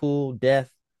 Deadpool, Death,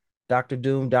 Doctor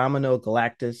Doom, Domino,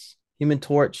 Galactus, Human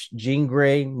Torch, Jean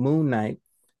Grey, Moon Knight,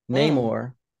 Mm.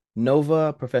 Namor, Nova,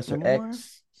 No Professor more.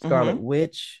 X, Scarlet Mm-hmm.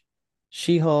 Witch,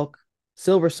 She-Hulk,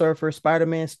 Silver Surfer,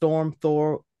 Spider-Man, Storm,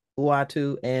 Thor,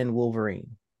 Uatu, and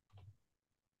Wolverine.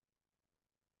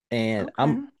 And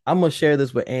Okay. I'm gonna share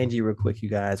this with Angie real quick, you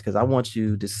guys, because I want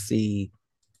you to see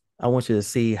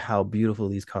how beautiful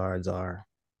these cards are.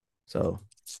 So,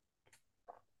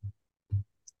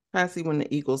 I see when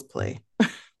the Eagles play. all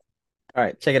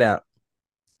right, check it out.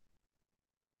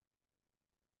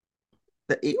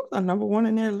 The Eagles are number one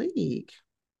in their league.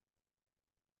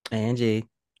 Angie.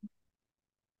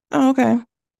 Oh, okay.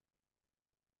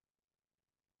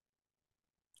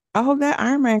 I hope that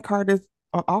Iron Man card is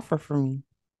an offer for me.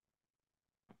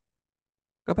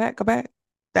 Go back, go back.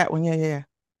 That one, yeah, yeah.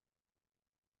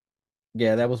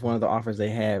 Yeah, that was one of the offers they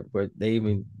had where they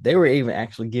were even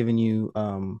actually giving you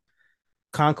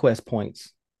conquest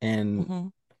points. And Mm-hmm.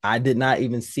 I did not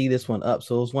even see this one up.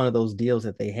 So it was one of those deals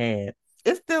that they had.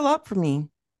 It's still up for me.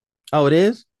 Oh, it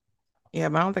is? Yeah,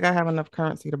 but I don't think I have enough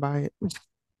currency to buy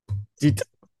it.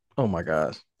 Oh my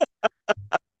gosh.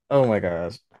 Oh my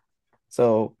gosh.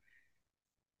 So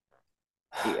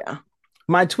Yeah.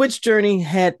 my Twitch journey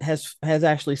has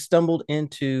actually stumbled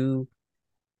into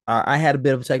I had a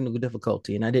bit of technical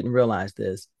difficulty and I didn't realize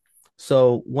this.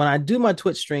 So when I do my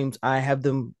Twitch streams, I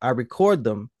record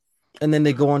them, and then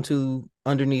they go onto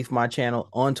underneath my channel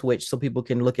on Twitch so people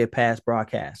can look at past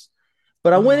broadcasts.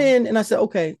 But I went Uh-huh. in and I said,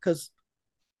 okay, because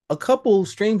a couple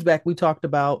streams back we talked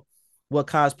about what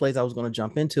cosplays I was going to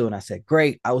jump into, and I said,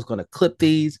 great, I was going to clip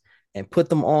these and put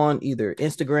them on either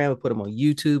Instagram or put them on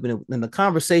YouTube, and the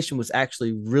conversation was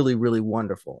actually really, really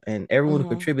wonderful, and everyone who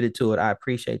Mm-hmm. contributed to it, I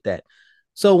appreciate that.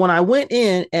 So when I went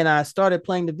in and I started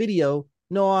playing the video,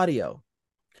 no audio,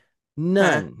 Huh.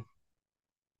 none,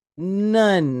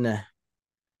 none.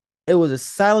 It was as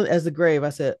silent as the grave. I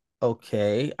said,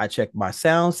 okay. I checked my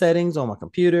sound settings on my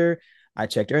computer. I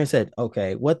checked her and said,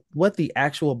 okay, what the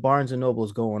actual Barnes and Noble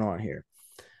is going on here?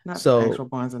 Not the So actual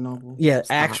Barnes and Noble. yeah,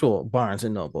 Stop. actual Barnes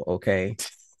and Noble. Okay.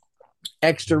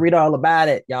 Extra, read all about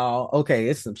it, y'all. Okay,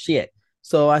 it's some shit.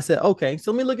 So I said, okay,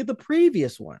 so let me look at the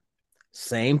previous one.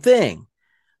 Same thing.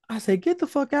 I said, get the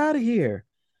fuck out of here.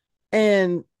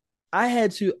 And I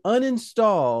had to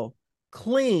uninstall,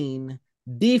 clean,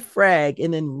 defrag,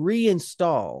 and then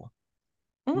reinstall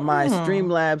my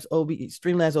Mm-mm.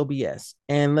 Streamlabs OBS.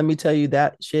 And let me tell you,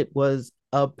 that shit was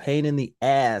a pain in the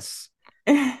ass.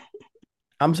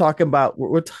 I'm talking about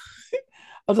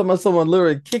I'm talking about someone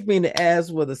literally kicked me in the ass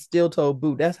with a steel toe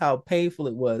boot. That's how painful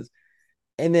it was.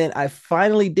 And then I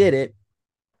finally did it,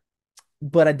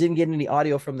 but I didn't get any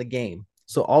audio from the game.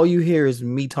 So all you hear is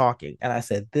me talking. And I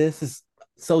said, this is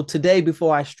so today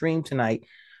before I stream tonight,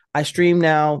 I stream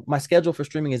now. My schedule for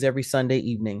streaming is every Sunday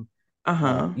evening,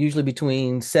 Uh-huh. usually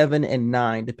between 7 and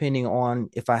 9, depending on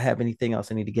if I have anything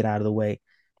else I need to get out of the way.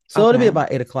 So it'll be Okay.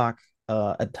 about 8 o'clock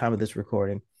at the time of this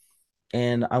recording.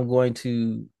 And I'm going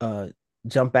to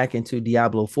jump back into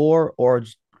Diablo 4 or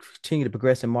continue to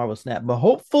progress in Marvel Snap. But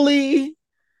hopefully,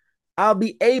 I'll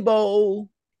be able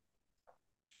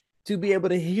to be able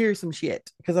to hear some shit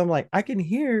because I'm like, I can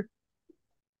hear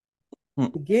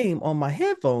Mm. the game on my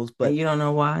headphones, And but you don't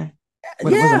know why?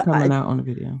 But it yeah, wasn't coming out on the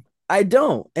video. I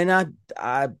don't, and I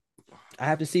I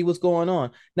have to see what's going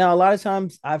on. Now, a lot of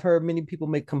times I've heard many people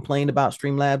make complaint about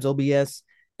Streamlabs OBS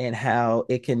and how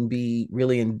it can be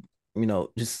really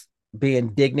just be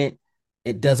indignant.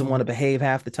 It doesn't want Mm-hmm. to behave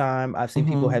half the time. I've seen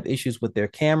people Mm-hmm. have issues with their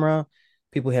camera.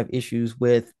 People have issues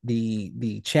with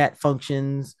the chat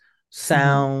functions, Mm-hmm.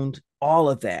 sound, all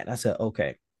of that. I said,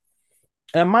 okay.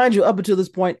 And mind you, up until this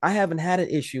point, I haven't had an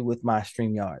issue with my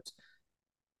StreamYards.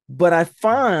 But I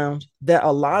found that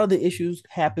a lot of the issues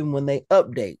happen when they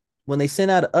update. When they send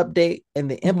out an update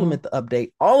and they Mm-hmm. implement the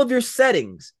update, all of your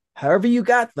settings, however you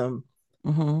got them,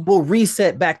 will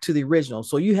reset back to the original.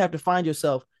 So you have to find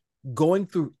yourself going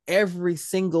through every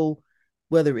single,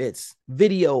 whether it's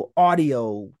video,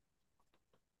 audio,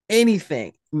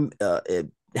 anything,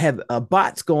 have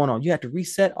bots going on. You have to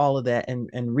reset all of that and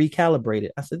recalibrate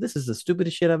it. I said, this is the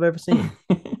stupidest shit I've ever seen.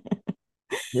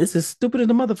 This is stupid as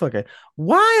the motherfucker.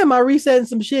 Why am I resetting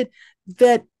some shit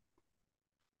that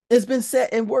has been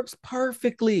set and works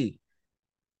perfectly?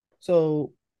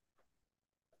 So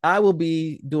I will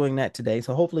be doing that today.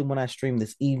 So hopefully when I stream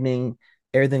this evening,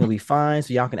 everything will be fine.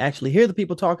 So y'all can actually hear the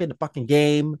people talking the fucking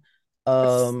game.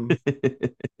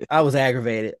 I was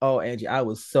aggravated. Oh, Angie, I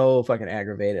was so fucking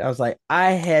aggravated. I was like,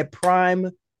 I had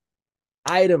prime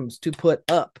items to put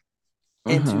up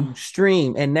and to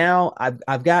stream, and now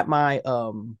I've got my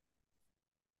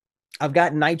I've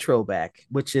got Nitro back,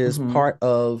 which is part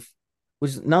of,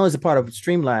 which not only is a part of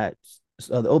Streamlabs,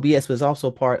 the OBS, but it's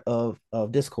also part of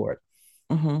Discord.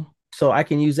 So I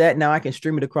can use that now. I can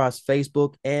stream it across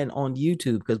Facebook and on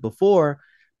YouTube, because before,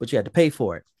 but you had to pay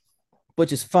for it,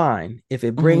 which is fine. If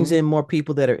it brings in more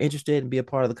people that are interested and be a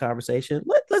part of the conversation,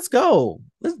 let's go.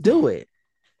 Let's do it.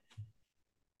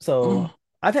 So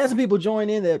I've had some people join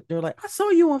in that they're like, I saw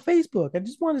you on Facebook. I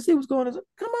just wanted to see what's going on.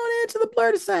 Come on into the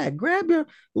blurred side. Grab your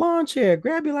lawn chair,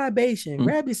 grab your libation,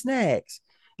 grab your snacks.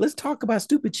 Let's talk about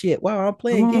stupid shit while I'm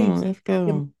playing games. Let's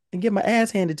go. And get my ass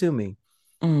handed to me.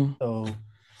 So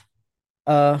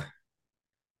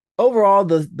overall,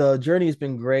 the journey has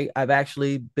been great. I've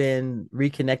actually been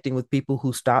reconnecting with people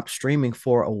who stopped streaming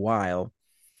for a while.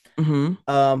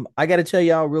 I got to tell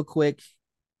y'all real quick,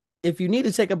 if you need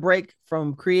to take a break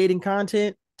from creating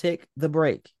content, take the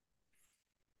break.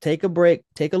 Take a break,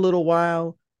 take a little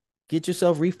while, get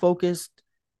yourself refocused,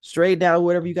 straighten out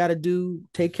whatever you got to do,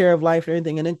 take care of life and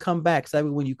everything, and then come back. So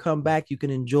when you come back, you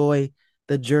can enjoy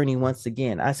the journey once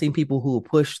again. I've seen people who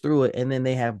push through it and then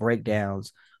they have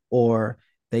breakdowns, or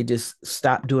they just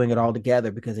stop doing it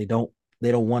altogether because they don't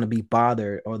want to be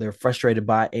bothered, or they're frustrated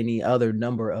by any other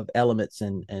number of elements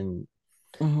and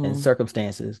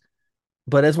circumstances.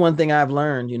 But that's one thing I've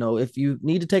learned, if you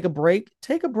need to take a break,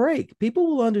 take a break. People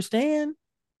will understand.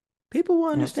 People will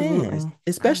understand. Absolutely.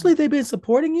 Especially if they've been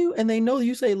supporting you and they know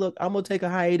you say, look, I'm going to take a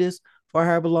hiatus for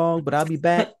however long, but I'll be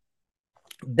back.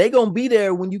 They going to be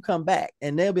there when you come back,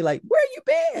 and they'll be like, where you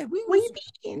been? Where you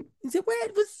been? He said,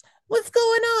 what's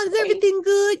going on? Is everything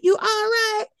good? You all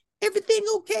right? Everything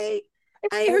okay?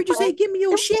 I heard you say, give me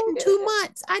your shit in 2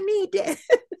 months. I need that.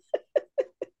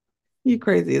 You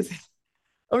crazy as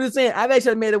I'm just saying, I've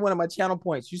actually made it one of my channel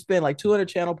points. You spend like 200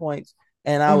 channel points,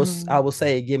 and I will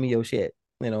say, give me your shit,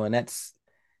 and that's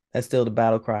still the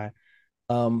battle cry.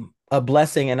 A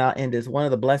blessing, and I'll end this. One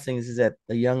of the blessings is that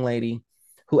the young lady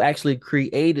who actually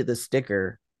created the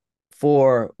sticker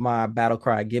for my battle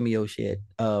cry, give me your shit.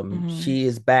 She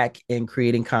is back in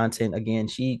creating content again.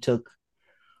 She took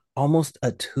almost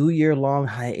a 2-year long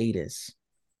hiatus.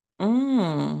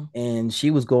 And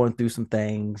she was going through some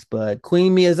things, but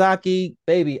Queen Miyazaki,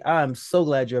 baby, I'm so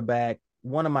glad you're back.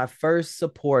 One of my first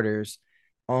supporters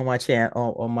on my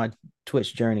channel, on my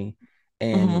Twitch journey,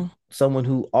 and someone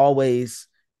who always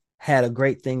had a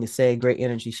great thing to say, great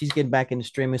energy. She's getting back into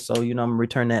streaming, so I'm gonna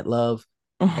return that love.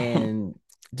 And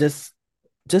just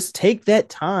take that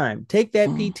time, take that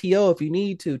PTO if you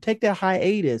need to, take that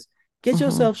hiatus, get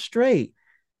yourself straight,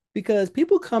 because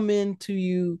people come into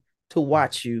you to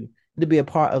watch you, to be a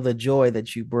part of the joy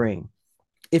that you bring.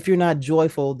 If you're not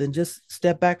joyful, then just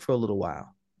step back for a little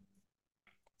while.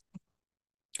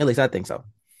 At least I think so.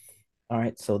 All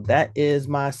right, so that is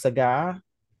my saga.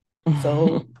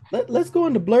 So let's go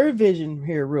into Blurred Vision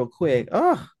here real quick.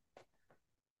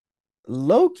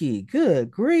 Loki, good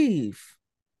grief.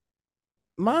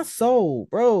 My soul,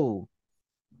 bro.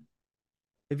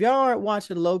 If y'all aren't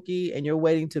watching Loki and you're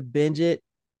waiting to binge it,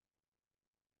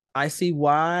 I see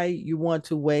why you want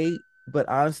to wait, but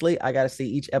honestly, I got to see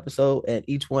each episode, and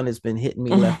each one has been hitting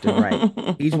me left and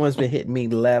right. Each one's been hitting me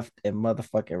left and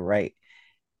motherfucking right.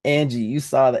 Angie, you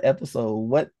saw the episode.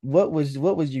 What was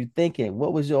you thinking?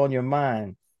 What was on your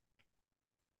mind?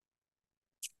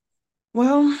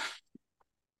 Well,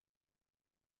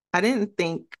 I didn't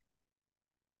think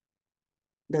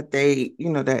that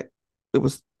that it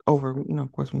was over.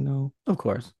 Of course we know. Of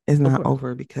course. It's not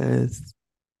over because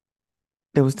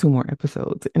there was 2 more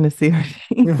episodes in the series.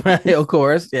 Right, of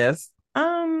course, yes.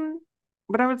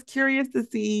 But I was curious to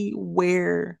see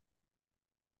where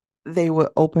they would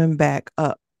open back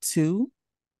up to.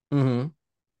 And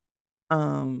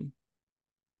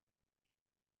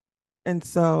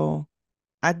so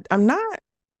I'm not,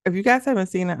 if you guys haven't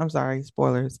seen it, I'm sorry,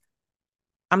 spoilers.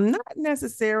 I'm not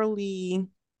necessarily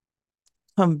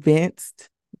convinced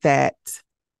that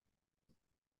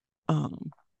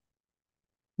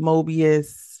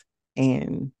Mobius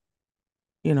and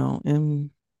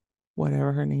M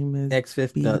whatever her name is,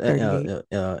 B38,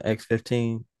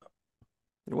 X-15.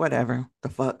 whatever the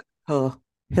fuck, her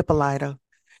Hippolyta,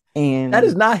 That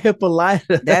is and not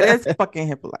Hippolyta. that is fucking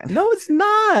Hippolyta. No, it's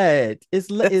not.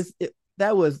 That's,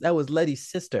 That was Letty's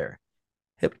sister.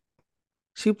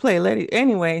 she played Letty.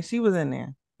 Anyway, she was in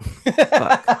there.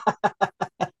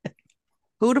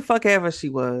 Who the fuck ever she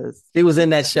was. She was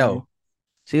in that show.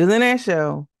 She was in that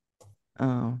show.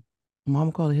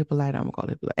 Mama called it Hippolyta. I'm gonna call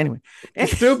it Hippolyta. Anyway.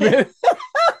 Stupid.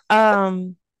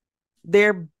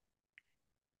 They're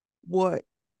what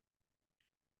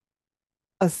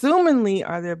assumingly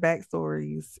are their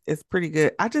backstories is pretty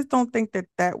good. I just don't think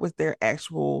that was their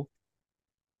actual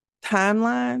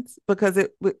timelines because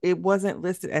it wasn't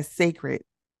listed as sacred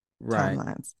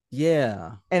timelines.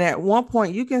 Yeah. And at one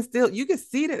point you can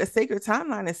see that a sacred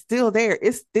timeline is still there.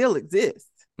 It still exists.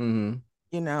 Mm-hmm.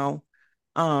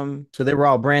 So they were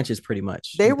all branches pretty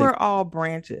much. They were all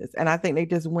branches. And I think they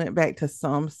just went back to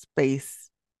some space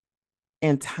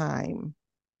and time.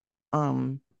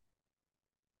 And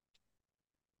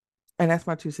that's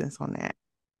my 2 cents on that.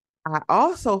 I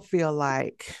also feel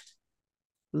like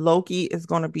Loki is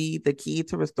going to be the key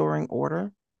to restoring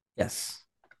order. Yes.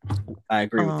 I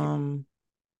agree with you.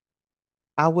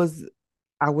 I was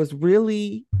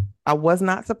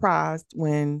not surprised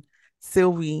when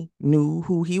Sylvie knew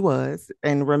who he was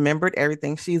and remembered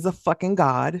everything. She's a fucking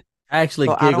god. I actually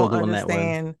giggled on that one. I don't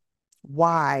understand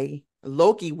why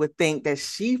Loki would think that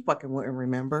she fucking wouldn't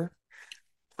remember.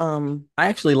 I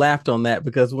actually laughed on that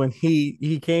because when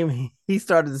he came, he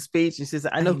started the speech and she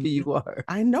said, I know who you are.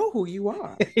 I know who you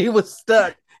are. He was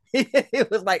stuck.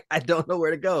 It was like, I don't know where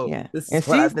to go. Yeah. And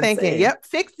she's thinking, saying. Yep,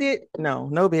 fix it. No,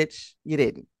 bitch. You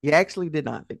didn't. You actually did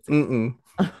not fix it.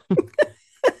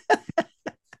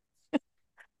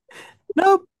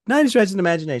 Nope. Not any stretch of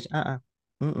imagination. So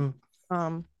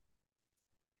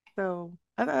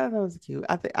I thought that was cute.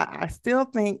 I still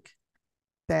think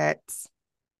that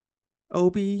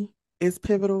Obi is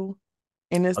pivotal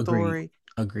in this story.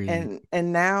 Agreed.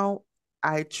 And now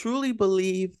I truly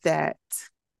believe that,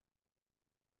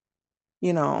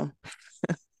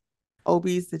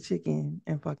 Obi's the chicken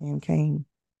and fucking came,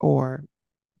 or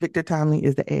Victor Timely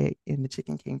is the egg and the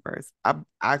chicken came first.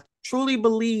 I truly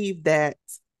believe that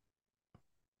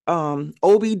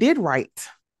Obi did write,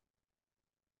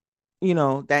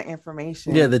 that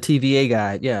information. Yeah, the TVA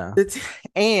guide. Yeah.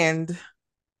 And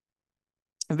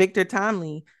Victor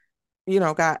Timely,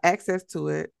 got access to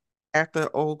it after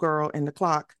old girl in the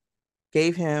clock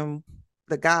gave him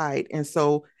the guide. And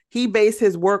so he based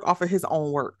his work off of his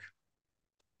own work.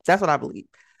 That's what I believe.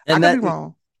 And I could be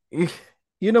wrong.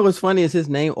 What's funny is his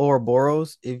name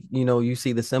Ouroboros. If you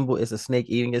see the symbol, it's a snake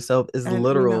eating itself. It's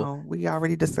literal. We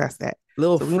already discussed that.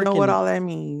 So we know what all that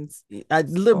means.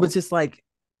 But just like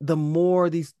the more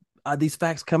these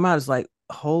facts come out, it's like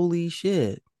holy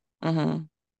shit. Mm-hmm.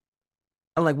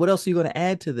 I'm like, what else are you going to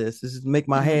add to this? This is make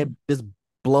my head just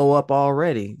blow up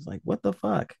already. It's like, what the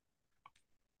fuck?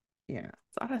 Yeah.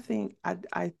 So I think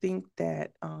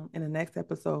that in the next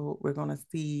episode we're going to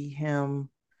see him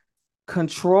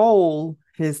control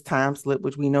his time slip,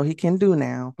 which we know he can do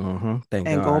now, and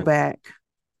God. Go back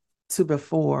to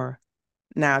before.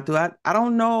 Now, I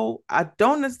don't know. I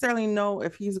don't necessarily know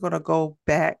if he's going to go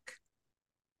back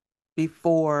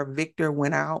before Victor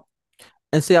went out.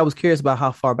 And see, I was curious about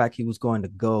how far back he was going to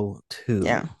go to.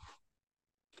 Yeah.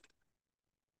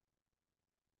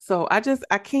 So I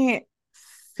can't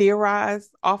theorize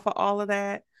off of all of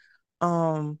that.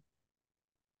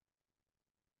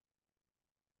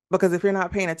 Because if you're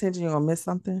not paying attention, you're gonna miss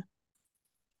something.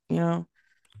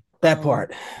 That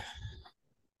part.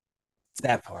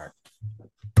 That part.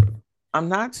 I'm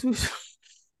not too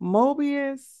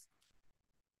Mobius.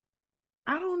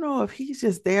 I don't know if he's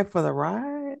just there for the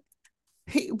ride.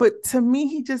 But to me,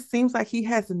 he just seems like he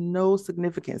has no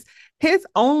significance.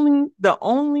 The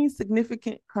only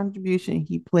significant contribution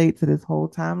he played to this whole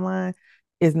timeline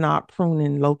is not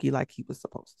pruning Loki like he was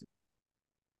supposed to.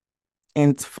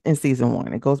 In season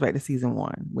 1, it goes back to season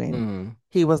 1 when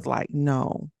he was like,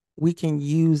 "No, we can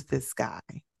use this guy."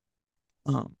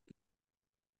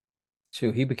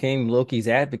 True, he became Loki's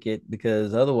advocate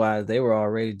because otherwise they were all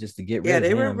ready just to get rid of him. Yeah,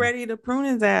 they were ready to prune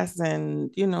his ass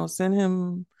and send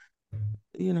him,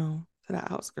 to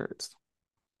the outskirts.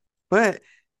 But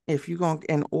if you're going,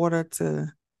 in order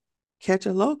to catch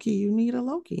a Loki, you need a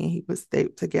Loki,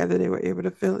 and together they were able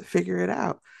to figure it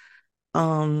out.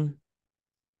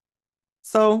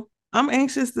 So I'm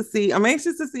anxious to see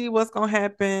what's gonna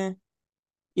happen.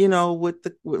 With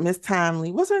Miss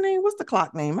Timely. What's her name? What's the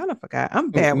clock name? I don't forgot.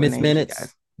 I'm bad with Miss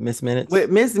Minutes. Miss Minutes. With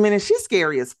Miss Minutes, she's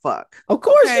scary as fuck. Of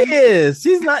course Okay? she is.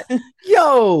 She's not.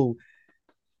 Yo,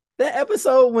 that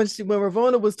episode when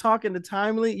Ravonna was talking to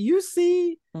Timely, you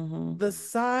see the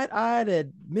side eye that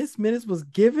Miss Minutes was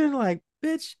giving. Like,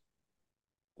 bitch,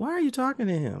 why are you talking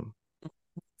to him?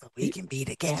 So we can be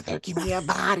together. Give me your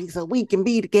body so we can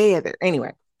be together.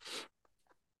 Anyway,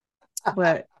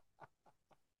 but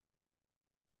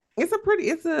it's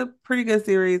a pretty good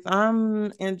series.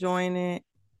 I'm enjoying it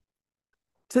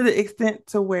to the extent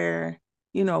to where,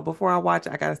 before I watch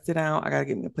it, I gotta sit down, I gotta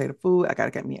get me a plate of food, I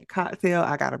gotta get me a cocktail,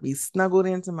 I gotta be snuggled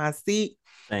into my seat.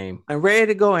 Same. I'm ready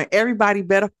to go, and everybody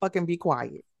better fucking be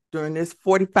quiet during this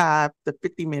 45 to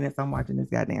 50 minutes I'm watching this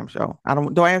goddamn show.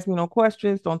 Don't ask me no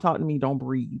questions, don't talk to me, don't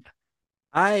breathe.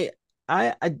 I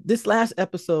this last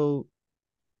episode,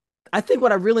 I think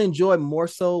what I really enjoyed more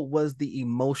so was the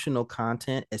emotional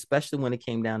content, especially when it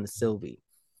came down to Sylvie.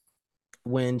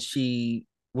 When she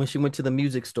went to the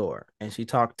music store and she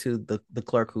talked to the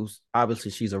clerk, who's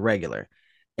obviously she's a regular,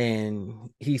 and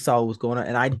he saw what was going on.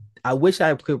 And I wish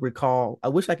I could recall, I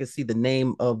wish I could see the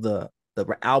name of the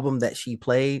album that she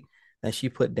played, that she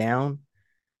put down,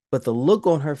 but the look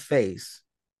on her face,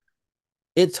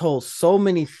 it told so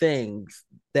many things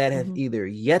that have either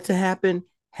yet to happen,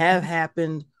 have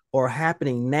happened, or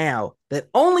happening now that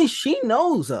only she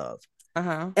knows of.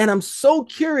 And I'm so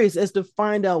curious as to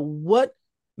find out what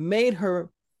made her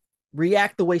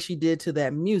react the way she did to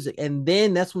that music. And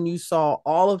then that's when you saw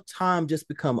all of time just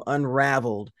become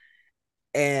unraveled.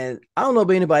 And I don't know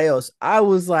about anybody else, I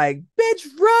was like, bitch,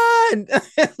 run.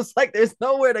 It's like there's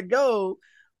nowhere to go,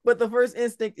 but the first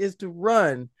instinct is to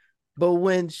run. But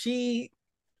when she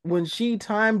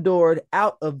time doored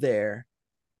out of there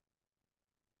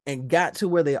and got to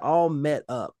where they all met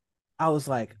up, I was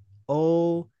like,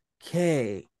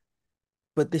 okay,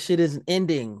 but this shit isn't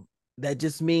ending. That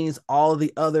just means all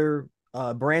the other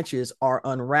branches are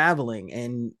unraveling,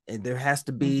 and there has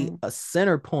to be a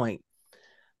center point.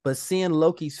 But seeing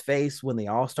Loki's face when they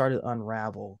all started to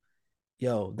unravel,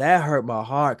 yo, that hurt my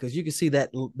heart, because you can see that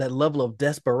level of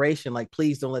desperation. Like,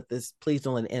 please don't let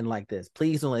it end like this.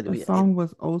 Please don't let it be. The song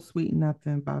was "Oh Sweet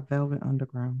Nothing" by Velvet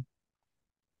Underground.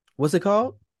 What's it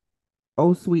called?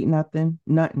 "Oh Sweet Nothing,"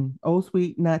 nothing. "Oh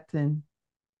Sweet Nothing"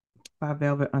 by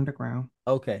Velvet Underground.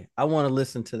 Okay, I want to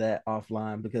listen to that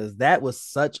offline, because that was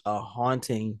such a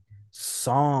haunting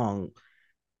song.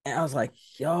 And I was like,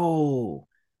 yo,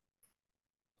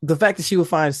 the fact that she would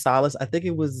find solace, I think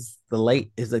it was like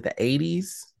the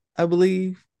 80s, I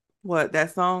believe. What,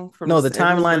 that song from the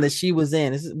timeline that she was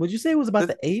in. Would you say it was about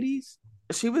the 80s?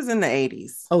 She was in the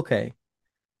 80s. Okay.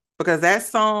 Because that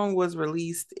song was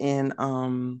released in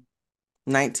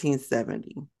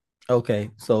 1970. Okay.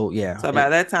 So yeah. So by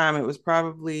that time it was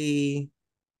probably,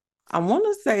 I want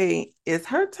to say, is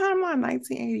her timeline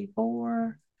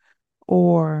 1984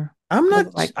 or I'm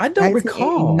not like, I don't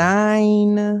recall.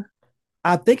 9.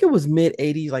 I think it was mid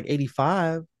 80s, like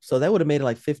 85. So that would have made it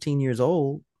like 15 years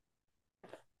old.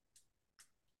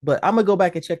 But I'm gonna go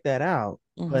back and check that out.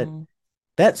 But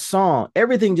that song,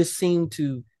 everything just seemed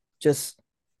to just,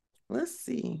 let's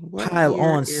see, what pile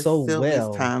on so Sylvie's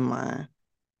well. Timeline.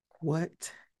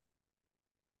 What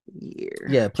year?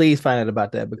 Yeah, please find out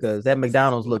about that, because that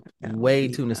McDonald's looked way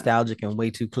too nostalgic and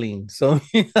way too clean. So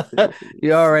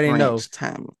you already know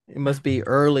it must be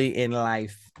early in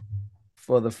life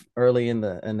early in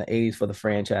the 80s for the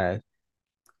franchise.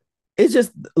 It's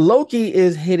just, Loki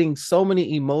is hitting so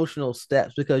many emotional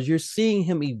steps, because you're seeing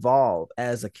him evolve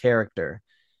as a character,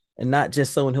 and not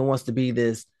just someone who wants to be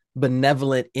this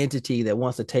benevolent entity that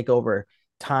wants to take over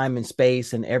time and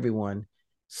space and everyone.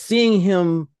 Seeing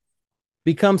him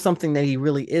become something that he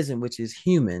really isn't, which is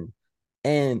human,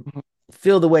 and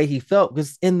feel the way he felt.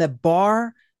 Because in the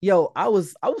bar, yo, I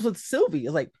was with Sylvie.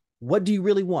 It's like, what do you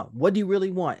really want? What do you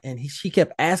really want? And she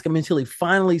kept asking him until he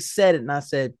finally said it. And I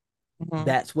said,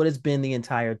 that's what it's been the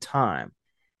entire time.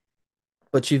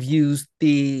 But you've used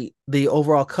the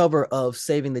overall cover of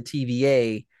saving the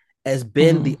TVA as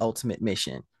been the ultimate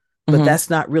mission. But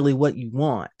that's not really what you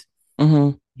want.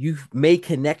 You've made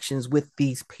connections with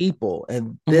these people.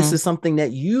 And this is something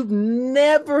that you've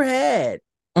never had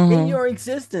in your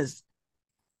existence.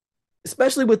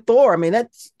 Especially with Thor. I mean,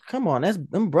 that's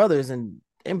them brothers, and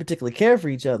in particular care for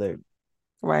each other.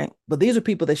 Right. But these are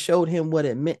people that showed him what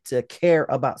it meant to care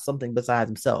about something besides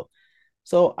himself.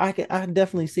 So I can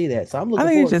definitely see that. So I'm looking. I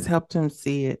think it just helped him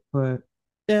see it. But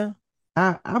yeah,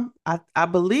 I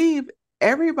believe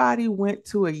everybody went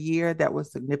to a year that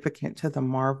was significant to the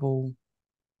Marvel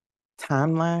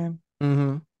timeline,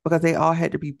 because they all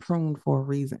had to be pruned for a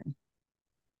reason.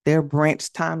 Their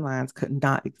branch timelines could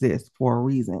not exist for a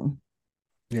reason.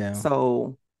 Yeah.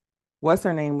 So what's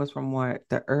her name was from what,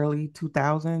 the early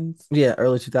 2000s. Yeah,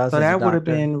 early So 2000s, the that would have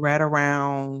Doctor. been right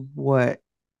around what,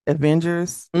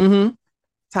 Avengers Mm-hmm.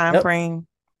 time Yep. frame.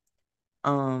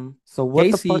 So what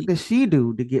the fuck Casey, did she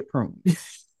do to get pruned?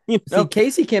 you see, know,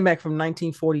 Casey came back from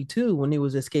 1942 when he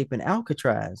was escaping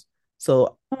Alcatraz.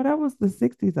 So oh, that was the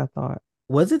 60s, I thought.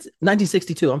 was it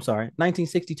 1962? I'm sorry,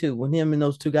 1962 when him and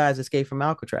those two guys escaped from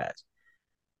Alcatraz.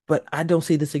 But I don't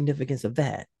see the significance of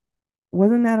that.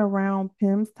 Wasn't that around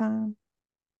Pym's time?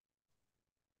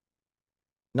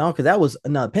 No, because that was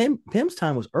no Pim's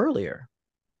time was earlier.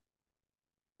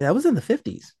 That was in the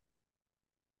 50s.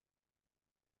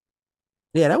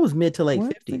 Yeah, that was mid to late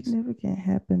What 50s. significant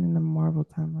happened in the Marvel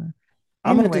timeline?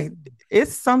 I'm gonna have Anyway, to.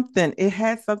 it's something. It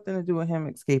had something to do with him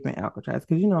escaping Alcatraz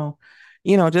because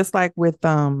just like with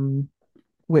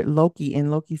Loki in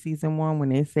Loki season 1 when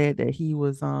they said that he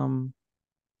was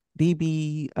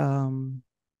DB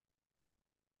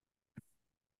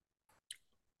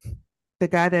the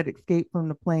guy that escaped from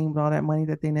the plane with all that money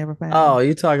that they never Oh, found.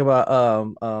 you talking about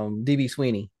DB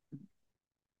Sweeney.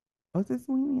 Was it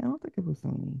Sweeney? I don't think it was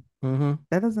Sweeney. Mm-hmm.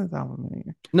 That doesn't sound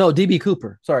familiar. No, DB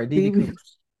Cooper. Sorry, DB DB Cooper.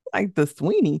 like the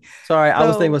Sweeney. Sorry, I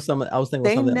was thinking So with some. I was thinking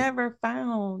with they something. never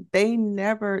found,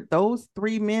 those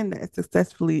three men that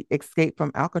successfully escaped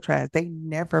from Alcatraz, they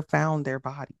never found their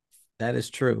bodies. That is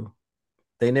true.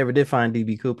 They never did find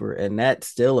DB Cooper, and that's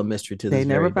still a mystery to They this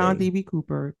never very found day. DB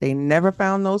Cooper. They never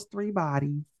found those three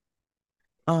bodies.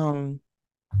 Um,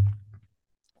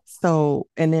 so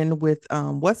and then with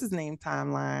what's his name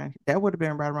timeline, that would have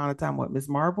been right around the time what Miss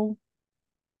Marvel?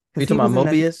 You Because he talking was in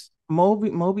about the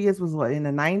Mobius? Mobius was what in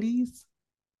the 90s?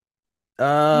 He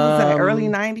was in early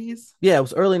Um, 90s. yeah, it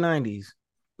was early 90s.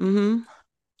 Mm-hmm.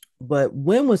 But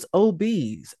when was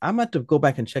OB's? I'm about to go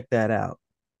back and check that out.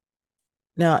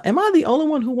 Now, am I the only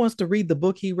one who wants to read the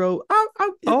book he wrote? Is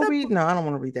that Obi, no, I don't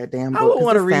want to read that damn I book would because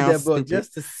want to it read sounds that book stupid.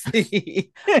 just to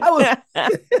see. I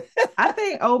was I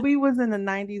think Obi was in the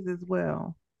 90s as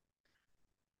well.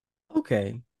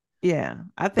 okay. Yeah,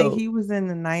 I think So he was in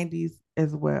the 90s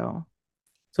as well.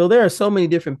 so there are so many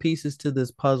different pieces to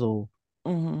this puzzle,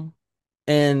 Mm-hmm.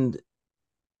 and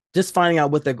just finding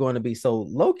out what they're going to be. So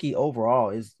Loki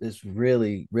overall is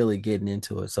really really getting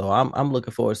into it. So I'm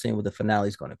looking forward to seeing what the finale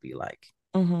is going to be like.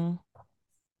 Mm-hmm.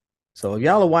 So if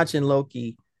y'all are watching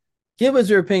Loki, give us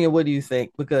your opinion. What do you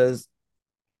think? Because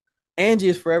Angie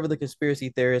is forever the conspiracy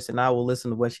theorist, and I will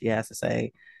listen to what she has to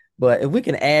say. But if we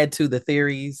can add to the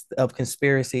theories of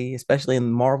conspiracy, especially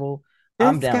in Marvel,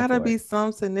 I'm There's down got to for be it.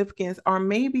 some significance, or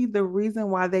maybe the reason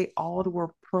why they all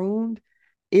were pruned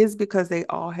is because they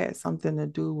all had something to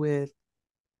do with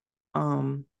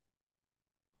um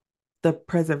the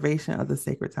preservation of the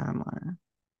sacred timeline.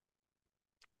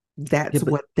 Yeah, That's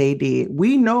but what they did.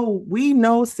 We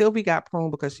know Sylvie got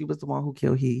pruned because she was the one who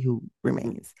killed He Who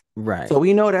Remains. right. So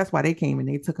we know that's why they came and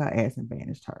they took her ass and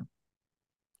banished her.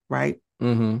 Right?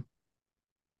 Mm-hmm.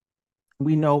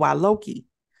 We know why Loki,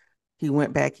 he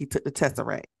went back, he took the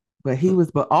Tesseract. But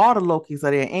all the Lokis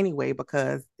are there anyway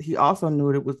because he also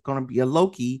knew it was going to be a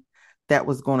Loki that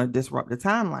was going to disrupt the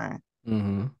timeline.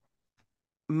 Mm-hmm.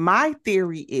 My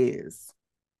theory is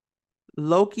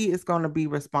Loki is going to be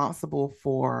responsible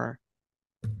for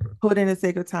putting the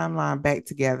sacred timeline back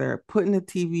together, putting the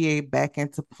TVA back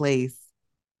into place,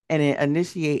 and then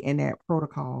initiating that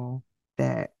protocol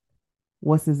that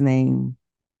what's his name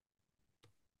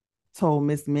told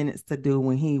Miss Minutes to do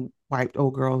when he wiped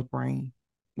old girl's brain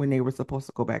when they were supposed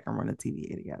to go back and run the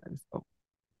TVA together. So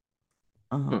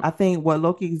Hmm. I think what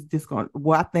Loki's just going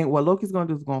what I think what Loki's gonna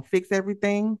do is gonna fix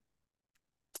everything.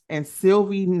 And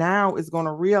Sylvie now is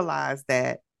gonna realize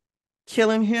that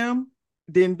killing him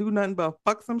didn't do nothing but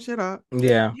fuck some shit up.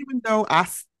 Yeah. Even though I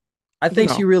you think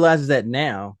know, she realizes that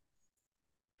now.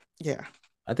 yeah.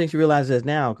 I think she realizes that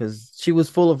now because she was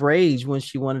full of rage when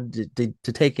she wanted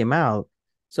to take him out.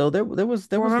 So there was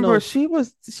Remember, no she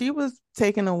was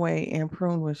taken away and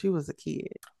pruned when she was a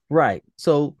kid. right.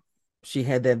 So she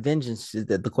had that vengeance.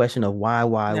 The question of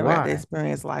Never got to why?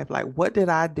 experience life. Like, what did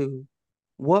I do?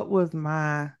 What was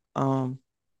my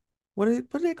what do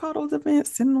they call those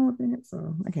events? Seminal events?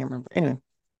 I can't remember. Anyway,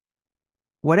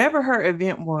 whatever her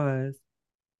event was,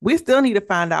 we still need to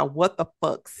find out what the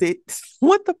fuck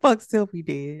Sylvie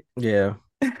did. Yeah.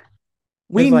 It's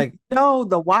We like, know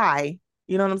the why.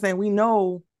 You know what I'm saying? We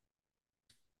know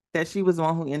that she was the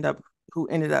one who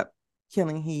ended up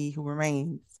killing He Who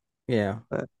Remains. yeah.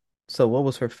 But So what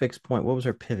was her fixed point? What was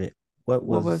her pivot? What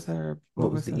what was was her what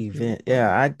what was was her the pivot event? point?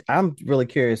 Yeah, I'm really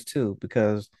curious too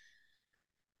because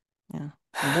Yeah.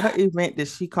 What event did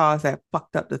she cause that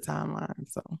fucked up the timeline?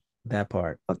 So that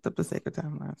part. fucked up the sacred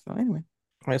timeline. So anyway.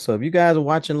 All right, so if you guys are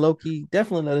watching Loki,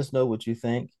 definitely let us know what you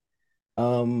think.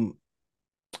 Um,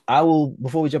 I will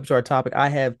before we jump to our topic, I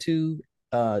have two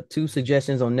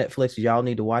suggestions on Netflix y'all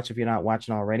need to watch if you're not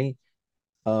watching already.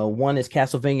 One is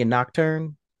Castlevania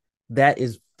Nocturne. That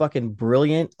is fucking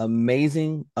brilliant,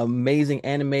 amazing, amazing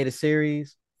animated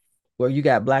series where you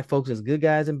got black folks as good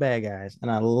guys and bad guys,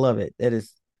 and I love it. That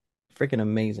is freaking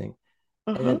amazing.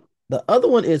 Uh-huh. And the other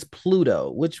one is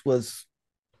Pluto, which was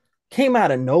came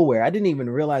out of nowhere. I didn't even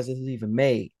realize this was even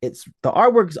made. It's the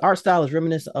art style is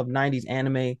reminiscent of 90s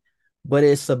anime, but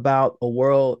it's about a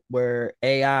world where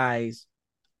AIs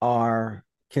are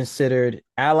considered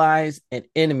allies and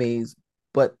enemies,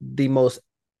 but the most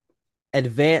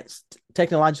advanced,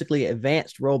 technologically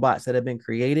advanced robots that have been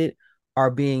created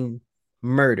are being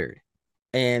murdered.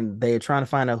 And they're trying to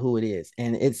find out who it is.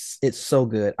 And it's so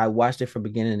good. I watched it from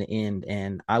beginning to end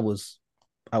and I was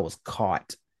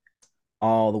caught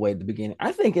all the way to the beginning.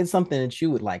 I think it's something that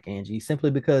you would like, Angie,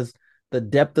 simply because the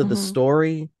depth of the Mm-hmm.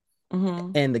 story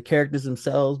Mm-hmm. and the characters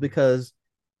themselves, because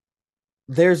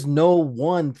there's no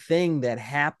one thing that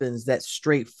happens that's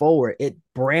straightforward. It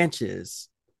branches,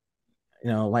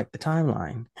 like the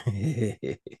timeline.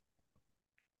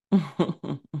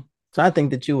 So I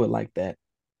think that you would like that.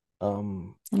 I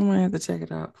might have to check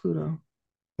it out, Pluto.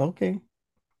 Okay.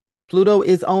 Pluto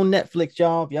is on Netflix,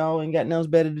 y'all. If y'all ain't got nothing else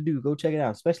better to do, go check it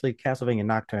out, especially Castlevania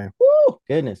Nocturne. Woo,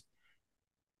 goodness.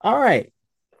 All right.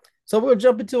 So we'll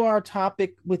jump into our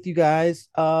topic with you guys.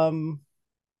 Marvel,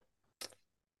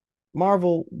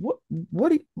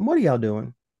 what are y'all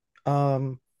doing?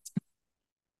 Um,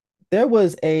 there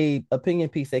was a opinion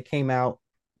piece that came out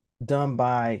done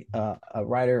by a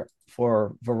writer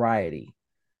for Variety,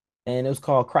 and it was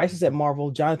called "Crisis at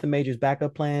Marvel: Jonathan Majors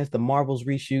backup plans, the Marvels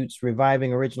reshoots,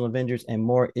 reviving original Avengers, and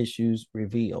more issues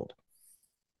revealed."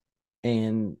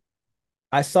 And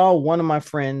I saw one of my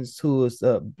friends who is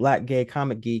a black gay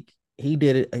comic geek. He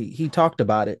did it. He talked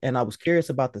about it, and I was curious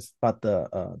about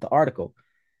the article,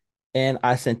 and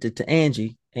I sent it to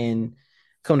Angie. And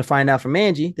come to find out from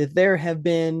Angie that there have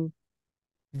been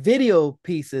video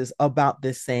pieces about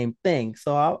this same thing.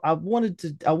 So I wanted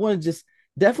to just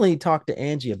definitely talk to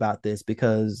Angie about this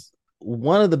because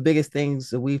one of the biggest things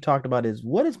that we've talked about is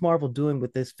what is Marvel doing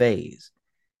with this phase?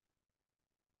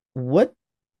 What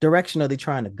direction are they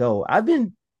trying to go? I've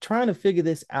been trying to figure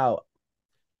this out,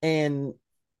 and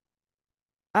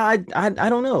I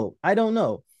don't know. I don't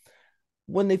know.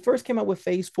 When they first came out with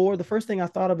Phase 4, the first thing I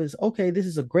thought of is okay, this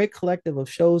is a great collective of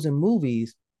shows and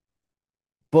movies,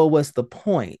 but what's the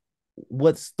point?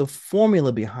 What's the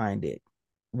formula behind it?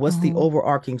 What's the Mm-hmm.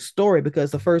 overarching story?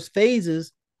 Because the first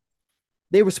phases,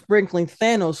 they were sprinkling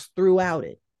Thanos throughout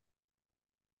it.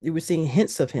 You were seeing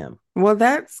hints of him. Well,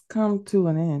 that's come to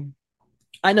an end.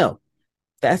 I know.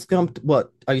 That's come to,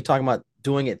 what are you talking about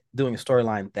doing a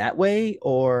storyline that way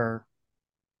or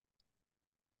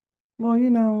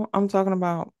Well, I'm talking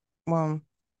about, well,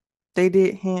 they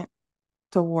did hint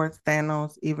towards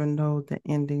Thanos, even though the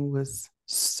ending was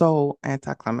so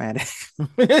anticlimactic.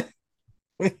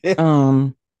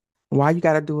 um, why you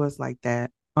gotta do us like that?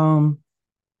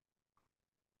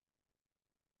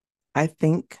 I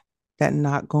think that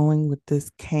not going with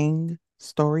this Kang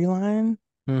storyline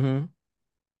mm-hmm.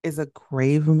 is a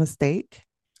grave mistake.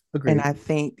 And Agreed. I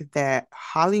think that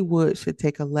Hollywood should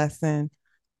take a lesson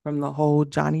from the whole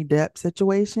Johnny Depp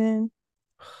situation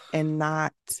and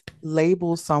not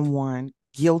label someone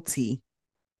guilty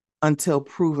until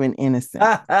proven innocent.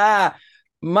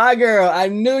 My girl, I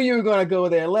knew you were gonna go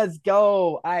there. Let's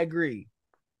go. I agree.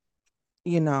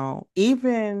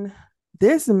 Even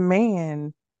this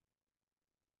man,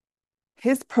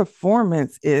 his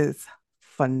performance is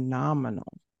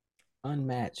phenomenal,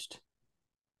 Unmatched.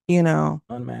 you know,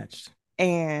 Unmatched.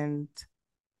 and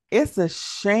it's a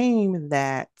shame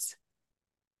that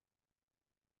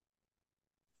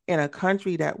in a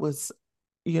country that was,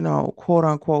 quote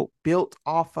unquote, built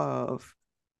off of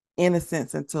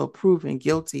innocence until proven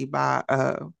guilty by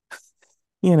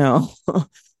you know,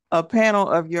 a panel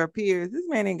of your peers. This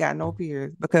man ain't got no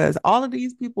peers because all of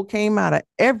these people came out of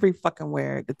every fucking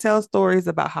where to tell stories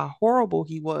about how horrible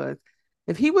he was.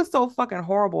 If he was so fucking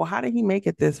horrible, how did he make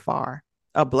it this far?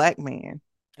 A black man.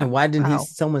 And why didn't How?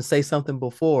 someone say something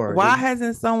before? Why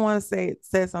hasn't someone said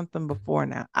something before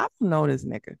now? I don't know this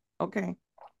nigga. Okay.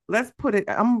 I'm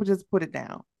gonna just put it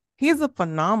down. He's a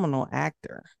phenomenal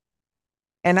actor.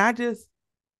 And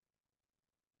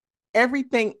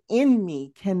everything in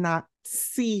me cannot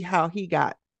see how he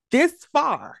got this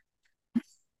far.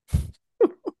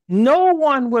 No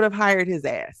one would have hired his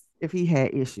ass if he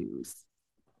had issues.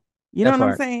 You know That what I'm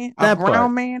part. saying? A That part.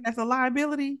 brown man that's a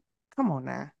liability. Come on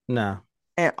now. No.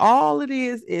 And all it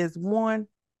is one,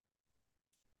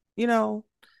 you know,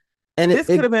 And This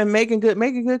could have been Megan Good.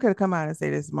 Megan Good could have come out and say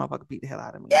this motherfucker beat the hell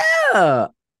out of me. yeah,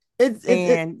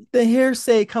 And the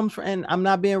hearsay comes from, and I'm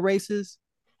not being racist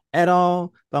at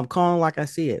all, but I'm calling like I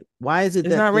see it. Why is it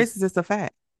it's that not racist, it's a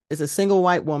fact. it's a single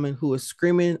white woman who is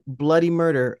screaming bloody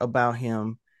murder about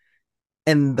him,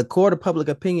 and the court of public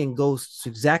opinion goes to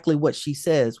exactly what she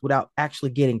says without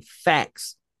actually getting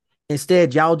facts?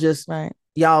 Instead, y'all just Right.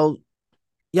 y'all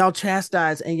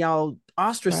chastise and y'all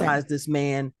ostracize this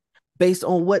man based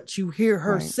on what you hear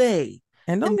her say.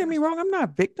 And don't get me wrong, I'm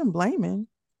not victim blaming.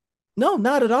 No,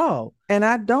 not at all. And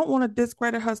I don't want to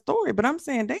discredit her story, but I'm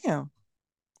saying, damn,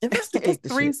 investigate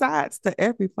it's three shit. sides to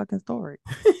every fucking story.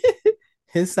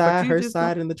 His side, her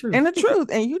side, and the truth. And the truth.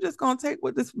 And you just gonna take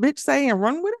what this bitch say and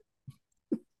run with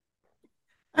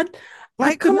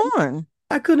it? Come on.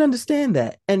 I couldn't understand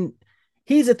that. And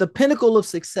he's at the pinnacle of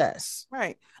success.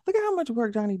 Right. Look at how much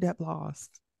work Johnny Depp lost.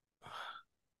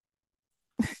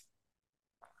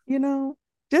 You know,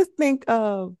 just think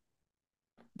of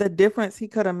the difference he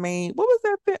could have made. What was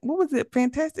that? What was it?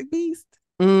 Fantastic Beast?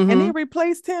 Mm-hmm. And they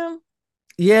replaced him.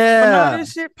 Yeah. When all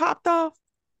this shit popped off.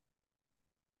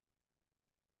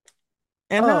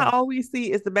 And now all we see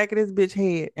is the back of this bitch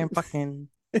head and fucking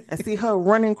and see her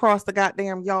running across the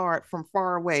goddamn yard from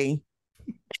far away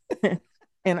in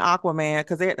Aquaman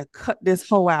because they had to cut this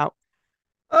hoe out.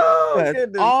 Oh,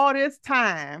 goodness. All this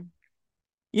time,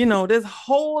 you know, this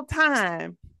whole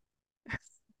time,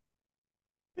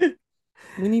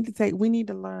 we need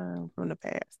to learn from the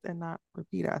past and not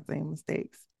repeat our same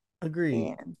mistakes.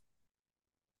 Agreed.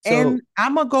 And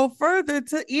I'm gonna go further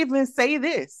to even say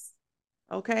this.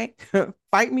 Okay,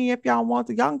 fight me if y'all want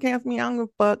to. Y'all can cancel me. I don't give a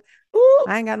fuck. Ooh.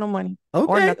 I ain't got no money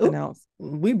or nothing else.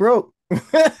 We broke.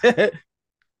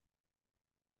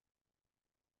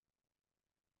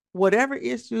 Whatever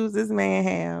issues this man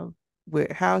have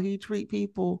with how he treat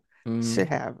people should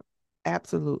have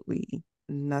absolutely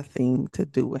nothing to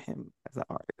do with him as an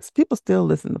artist. People still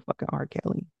listen to fucking R.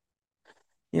 Kelly.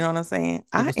 You know what I'm saying?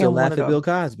 People still laugh at Bill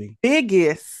Cosby.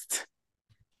 Biggest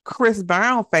Chris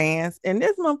Brown fans, and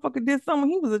this motherfucker did something.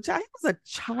 He was a child. He was a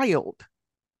child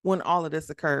when all of this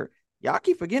occurred. Y'all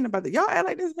keep forgetting about it. Y'all act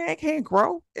like this man can't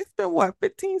grow. It's been what,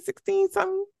 15, 16,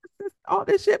 something? All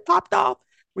this shit popped off.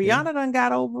 Rihanna done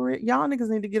got over it. Y'all niggas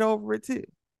need to get over it too.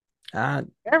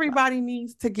 Everybody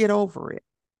needs to get over it.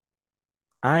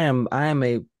 I am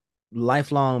a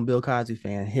lifelong Bill Cosby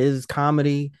fan. His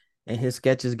comedy and his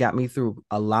sketches got me through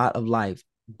a lot of life.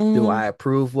 Do I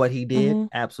approve what he did?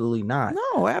 Absolutely not.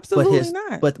 No, absolutely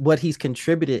not. But what he's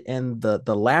contributed and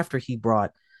the laughter he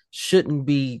brought shouldn't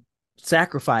be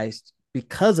sacrificed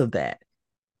because of that.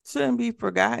 Shouldn't be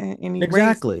forgotten and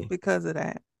erased because of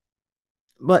that.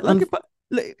 But I'm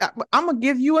gonna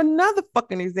give you another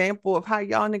fucking example of how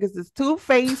y'all niggas is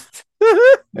two-faced.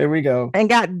 There we go. And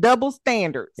got double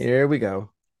standards. Here we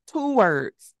go. 2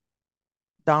 words.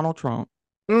 Donald Trump.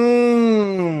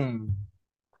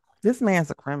 This man's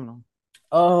a criminal.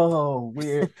 Oh,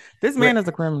 weird. This man is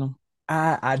a criminal.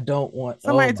 I don't want.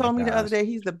 Somebody told me the other day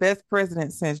he's the best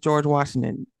president since George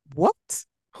Washington. What?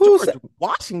 Who's George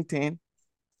Washington?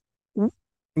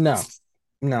 No.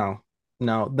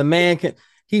 The man can.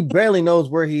 He barely knows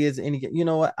where he is. And you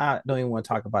know what? I don't even want to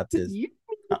talk about this. You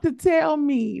need to tell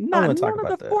me none of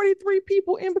the 43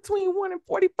 people in between 1 and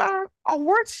 45 are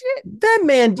worth shit. That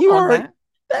man, that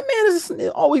man is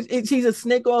always, he's a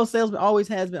snake oil salesman, always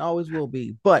has been, always will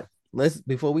be. But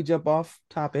before we jump off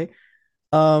topic,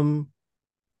 Marvel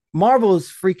is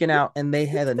freaking out and they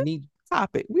had a neat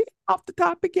topic. We off the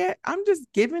topic yet. I'm just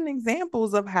giving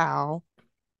examples of how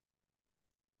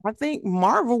I think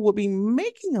Marvel will be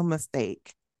making a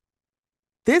mistake.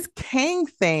 This Kang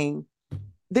thing,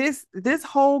 this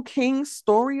whole King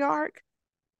story arc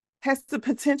has the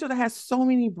potential to have so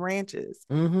many branches,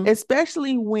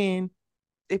 especially when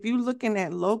if you're looking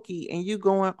at Loki and you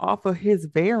going off of his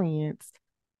variants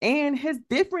and his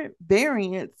different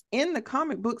variants in the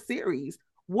comic book series,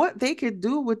 what they could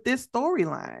do with this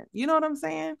storyline. You know what I'm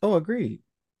saying? Oh, agreed.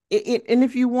 And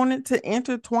if you wanted to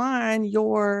intertwine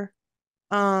your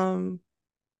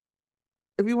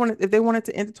if they wanted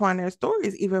to intertwine their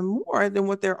stories even more than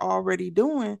what they're already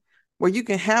doing, where you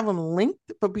can have them linked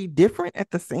but be different at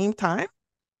the same time.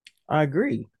 I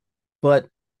agree. But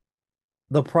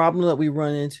the problem that we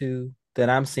run into that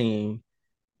I'm seeing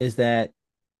is that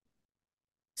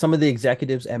some of the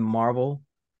executives at Marvel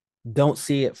don't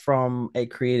see it from a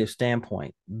creative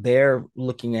standpoint. They're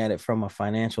looking at it from a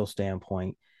financial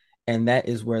standpoint. And that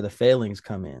is where the failings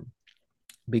come in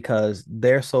because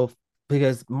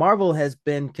because Marvel has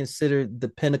been considered the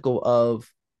pinnacle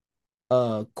of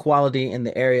quality in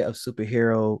the area of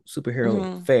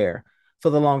superhero fare for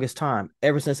the longest time,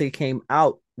 ever since they came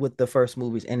out with the first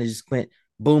movies, and it just went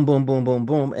boom, boom, boom, boom,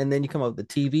 boom, and then you come up with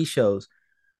the TV shows.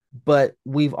 But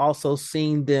we've also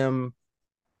seen them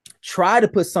try to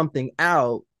put something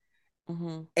out,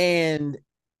 and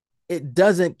it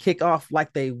doesn't kick off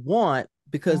like they want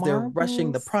because they're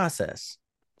rushing the process.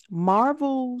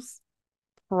 Marvel's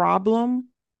problem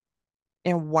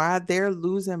and why they're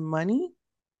losing money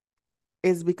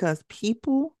is because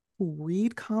people who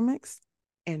read comics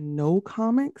and know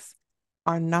comics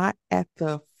are not at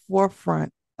the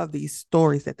forefront of these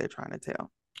stories that they're trying to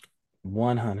tell.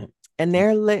 100. And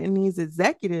they're letting these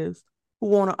executives who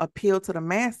want to appeal to the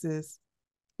masses,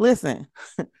 listen,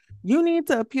 you need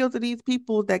to appeal to these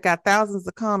people that got thousands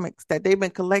of comics that they've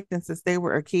been collecting since they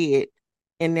were a kid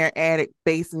in their attic,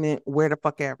 basement, where the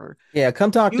fuck ever. Yeah, come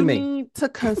talk to me. You need to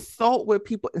consult with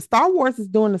people. And Star Wars is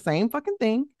doing the same fucking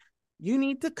thing. You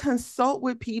need to consult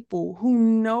with people who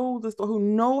know the story, who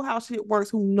know how shit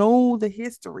works, who know the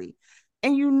history.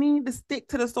 And you need to stick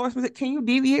to the source. Can you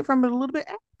deviate from it a little bit?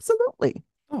 Absolutely.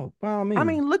 Oh, by all means. I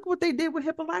mean, look what they did with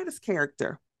Hippolyta's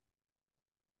character.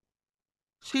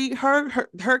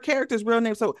 Her character's real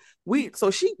name. We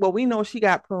know she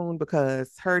got pruned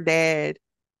because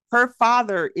her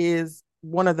father is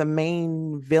one of the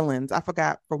main villains. I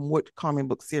forgot from what comic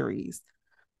book series.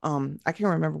 I can't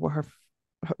remember what her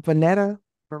Beretta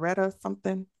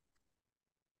something.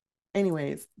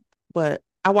 Anyways, but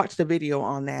I watched a video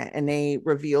on that and they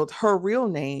revealed her real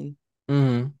name.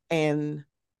 And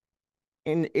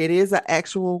it is an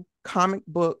actual comic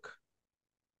book.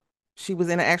 She was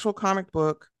in an actual comic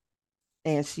book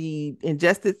and she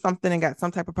ingested something and got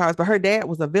some type of powers, but her dad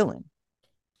was a villain.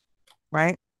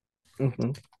 Right?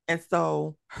 And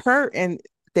so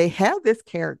they have this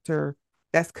character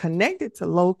that's connected to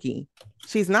Loki.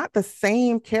 She's not the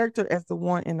same character as the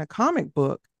one in the comic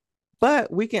book,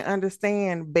 but we can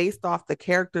understand based off the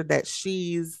character that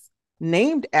she's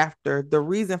named after the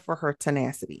reason for her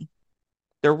tenacity,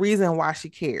 the reason why she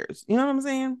cares. You know what I'm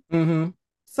saying?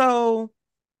 So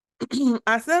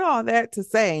I said all that to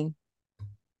say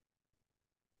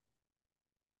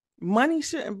money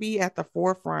shouldn't be at the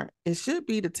forefront. It should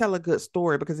be to tell a good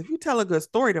story, because if you tell a good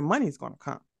story, the money's going to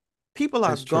come. People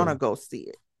are going to go see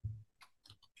it.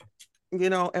 You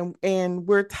know, and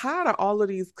we're tired of all of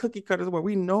these cookie cutters where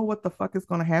we know what the fuck is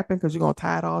going to happen because you're going to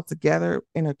tie it all together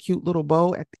in a cute little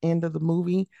bow at the end of the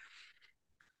movie.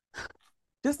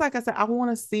 Just like I said, I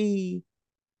want to see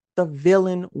the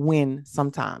villain win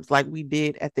sometimes, like we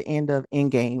did at the end of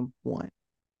Endgame 1.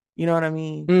 You know what I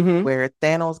mean? Where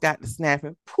Thanos got the snap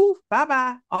and poof,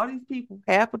 bye-bye. All these people,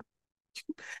 half of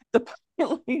the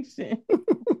population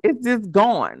is just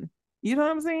gone. You know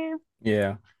what I'm saying?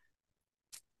 Yeah.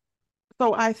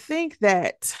 So I think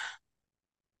that,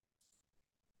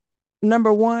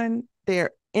 number one,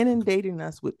 they're inundating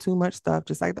us with too much stuff,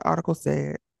 just like the article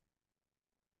said.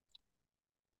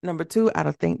 Number two, I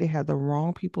don't think they have the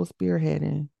wrong people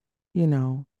spearheading, you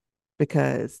know,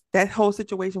 because that whole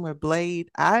situation with Blade,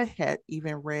 I had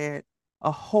even read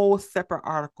a whole separate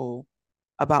article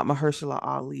about Mahershala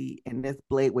Ali and this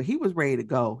Blade where he was ready to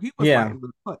go. He was like,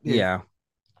 fuck this. Yeah.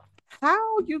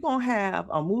 How you gonna have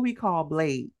a movie called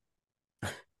Blade,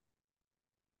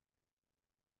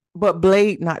 but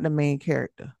Blade not the main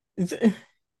character?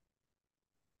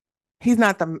 He's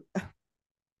not the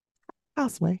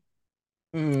houseway.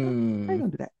 How you gonna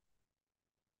do that?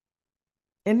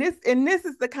 And this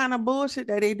is the kind of bullshit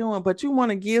that they doing. But you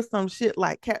want to give some shit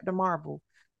like Captain Marvel.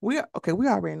 We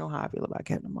already know how I feel about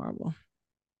Captain Marvel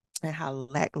and how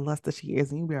lackluster she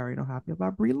is, and we already know how I feel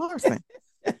about Brie Larson.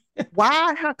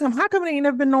 Why? How come there ain't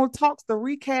never been no talks to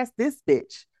recast this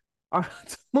bitch or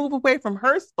to move away from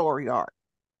her story arc?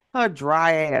 Her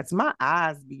dry ass. My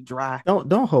eyes be dry.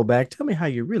 Don't hold back. Tell me how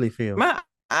you really feel. My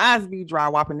eyes be dry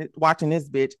watching this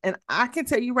bitch. And I can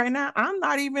tell you right now, I'm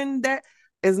not even that,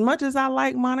 as much as I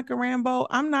like Monica Rambeau,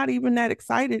 I'm not even that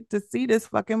excited to see this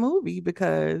fucking movie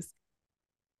because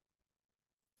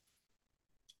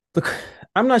look,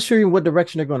 I'm not sure what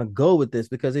direction they're going to go with this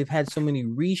because they've had so many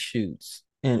reshoots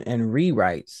and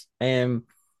rewrites. And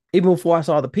even before I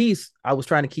saw the piece, I was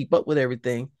trying to keep up with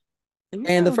everything.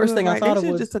 And the first thing I thought of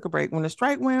was just took a break. When the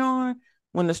strike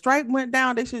went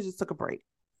down, they should just took a break.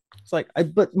 It's like,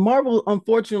 but Marvel,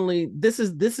 unfortunately, this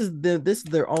is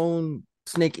their own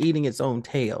snake eating its own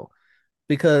tail,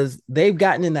 because they've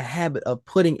gotten in the habit of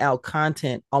putting out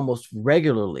content almost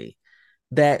regularly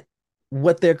that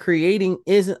what they're creating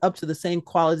isn't up to the same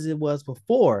quality as it was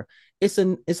before. It's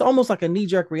almost like a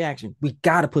knee-jerk reaction. We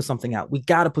got to put something out.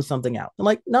 I'm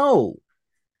like, no,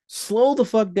 slow the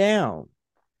fuck down.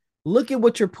 Look at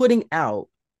what you're putting out,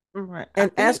 right?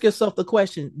 And ask yourself the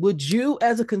question: would you,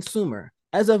 as a consumer,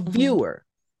 as a viewer,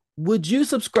 would you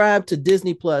subscribe to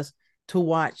Disney Plus to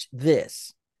watch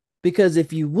this? Because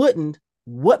if you wouldn't,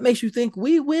 what makes you think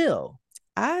we will?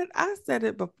 I said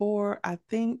it before. I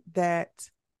think that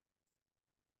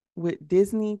with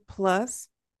Disney Plus,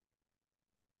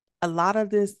 a lot of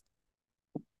this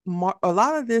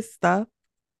stuff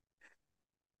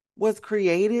was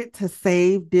created to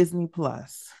save Disney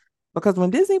Plus. Because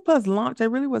when Disney Plus launched, there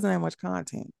really wasn't that much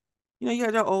content. You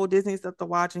had your old Disney stuff to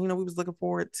watch, and we was looking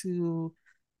forward to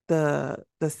the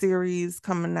series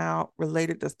coming out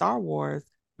related to Star Wars.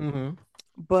 Mm-hmm.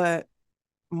 But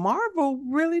Marvel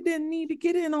really didn't need to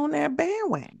get in on that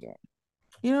bandwagon.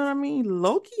 You know what I mean?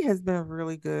 Loki has been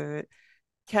really good.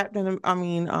 Falcon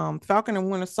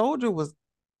and Winter Soldier was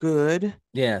good.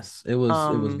 Yes, it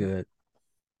was good.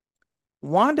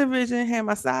 WandaVision had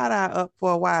my side eye up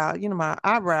for a while, my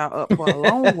eyebrow up for a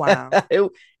long while.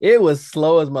 It was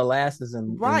slow as molasses,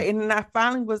 and then I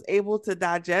finally was able to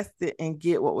digest it and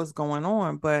get what was going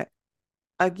on. But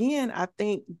again, I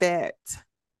think that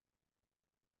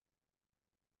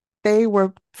they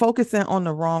were focusing on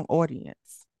the wrong audience.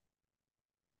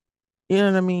 You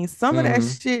know what I mean? Some of that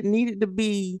shit needed to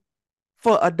be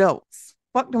for adults.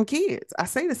 Fuck them kids. I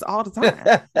say this all the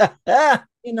time.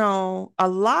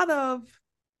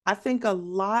 I think a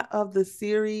lot of the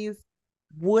series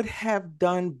would have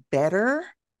done better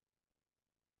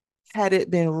had it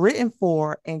been written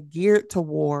for and geared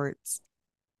towards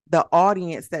the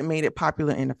audience that made it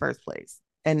popular in the first place,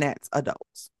 and that's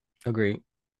adults. Agreed.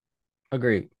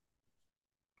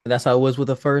 That's how it was with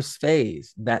the first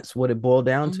phase. That's what it boiled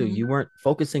down to. You weren't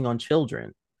focusing on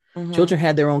children. Children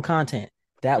had their own content.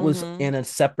 That was in a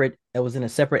separate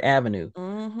avenue.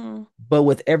 But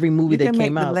with every movie that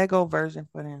came out, the Lego version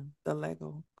for them, the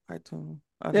Lego cartoon.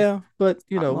 But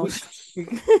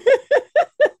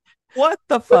what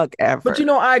the fuck ever. But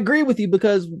I agree with you,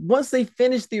 because once they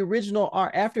finished the original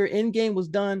art, after Endgame was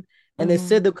done, and they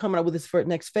said they're coming out with this for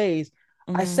next phase,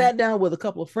 I sat down with a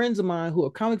couple of friends of mine who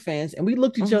are comic fans, and we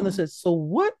looked at each other and said, "So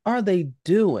what are they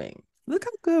doing?" Look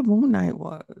how good Moon Knight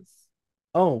was.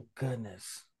 Oh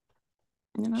goodness.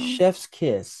 Chef's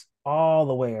kiss all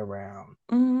the way around.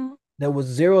 There was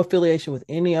zero affiliation with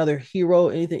any other hero,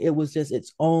 anything. It was just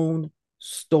its own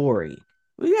story.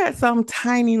 We had some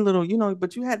tiny little,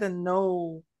 but you had to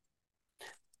know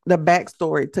the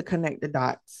backstory to connect the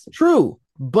dots. True.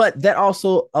 But that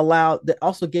also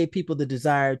gave people the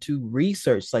desire to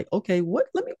research, like, okay, let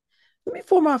me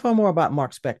find out more about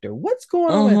Mark Spector. What's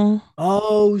going on?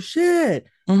 Oh shit.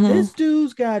 This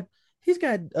dude's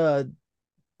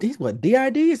he's what,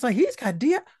 DID? It's like he's got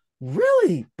DID.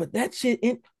 Really? But that shit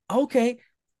okay.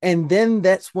 And then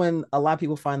that's when a lot of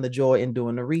people find the joy in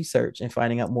doing the research and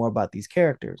finding out more about these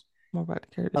characters.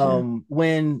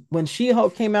 When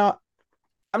She-Hulk came out,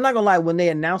 I'm not gonna lie, when they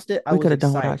announced it, we could have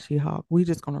done without She-Hulk. We're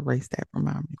just gonna erase that from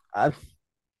my memory.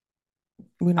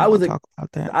 We're not gonna talk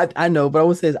about that. I know, but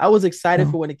I was excited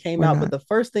for when it came out. But the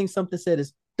first thing something said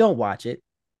is, "Don't watch it.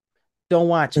 Don't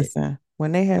watch it."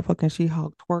 When they had fucking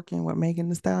She-Hulk twerking with Megan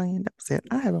Thee Stallion, that was it.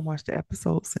 I haven't watched the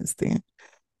episode since then.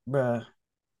 Bruh.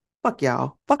 Fuck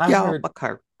y'all. Fuck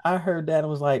her. I heard that and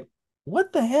was like,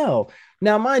 what the hell?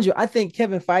 Now, mind you, I think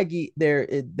Kevin Feige,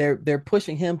 they're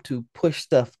pushing him to push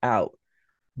stuff out.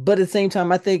 But at the same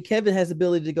time, I think Kevin has the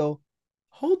ability to go,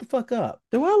 hold the fuck up.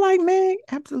 Do I like Meg?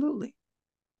 Absolutely.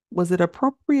 Was it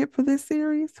appropriate for this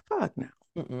series? Fuck no.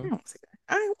 I don't see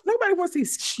that. Nobody wants to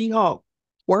see She-Hulk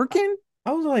working.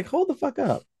 I was like, hold the fuck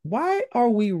up. Why are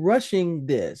we rushing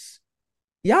this?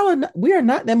 We are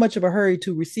not that much of a hurry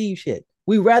to receive shit.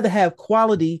 We rather have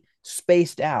quality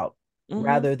spaced out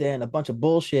rather than a bunch of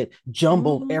bullshit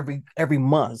jumbled every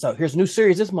month. So here's a new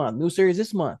series this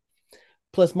month.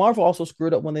 Plus, Marvel also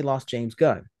screwed up when they lost James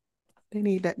Gunn. They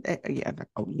need that.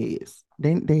 Oh, yes.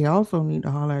 They also need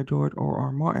to holler at George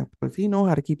R.R. Martin, because he know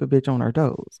how to keep a bitch on her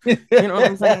toes. You know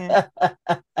what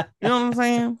I'm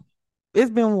saying?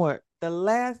 It's been what? The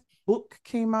last book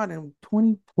came out in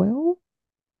 2012?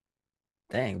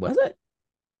 Dang, was it?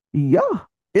 Yeah.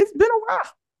 It's been a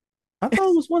while. I thought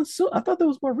it was one soon. I thought that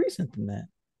was more recent than that.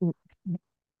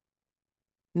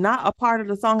 Not a part of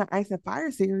the Song of Ice and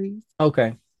Fire series.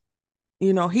 Okay.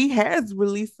 He has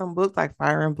released some books like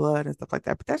Fire and Blood and stuff like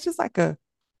that, but that's just like a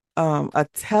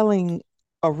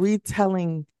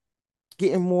retelling,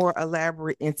 getting more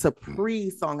elaborate into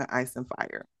pre-Song of Ice and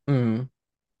Fire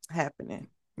happening.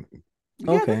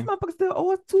 Yeah, Okay. this motherfucker still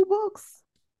owes 2 books.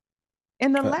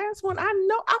 And the last one, I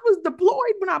know I was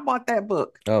deployed when I bought that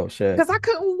book. Oh shit! Because I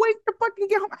couldn't wait to fucking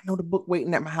get home. I know the book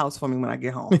waiting at my house for me when I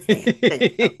get home.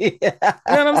 You know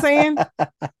what I'm saying?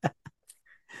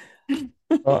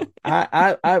 Well,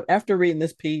 I after reading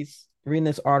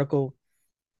this article,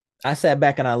 I sat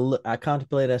back and I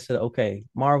contemplated. I said, okay,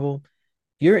 Marvel,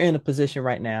 you're in a position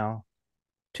right now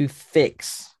to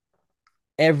fix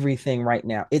everything right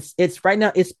now. It's right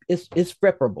now, it's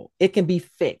reparable. It can be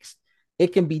fixed,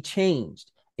 it can be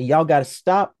changed. And y'all gotta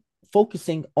stop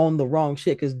focusing on the wrong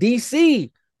shit because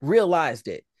DC realized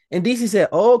it. And DC said,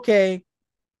 okay,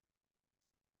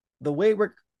 the way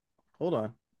we're hold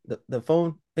on. The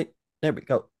phone. There we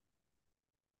go.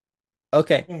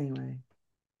 Okay. Anyway,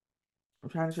 I'm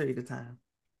trying to show you the time.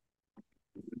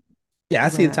 Yeah, I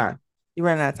see the time. You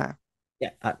ran out of time.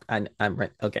 Yeah, I'm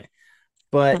right. Okay.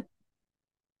 But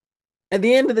at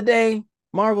the end of the day,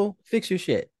 Marvel, fix your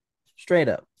shit. Straight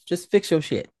up. Just fix your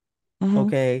shit.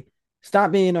 Okay.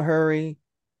 Stop being in a hurry.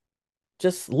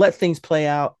 Just let things play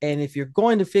out. And if you're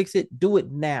going to fix it, do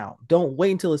it now. Don't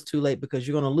wait until it's too late because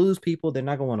you're going to lose people. They're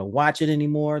not going to want to watch it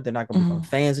anymore. They're not going to become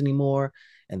fans anymore.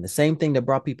 And the same thing that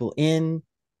brought people in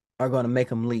are going to make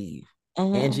them leave.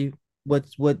 Angie, what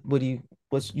do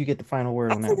you get the final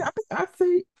word on that? I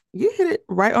see you hit it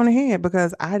right on the head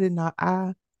because I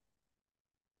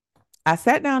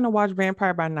sat down to watch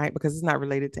Vampire by Night because it's not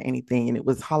related to anything and it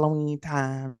was Halloween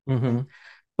time.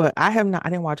 But I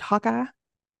didn't watch Hawkeye.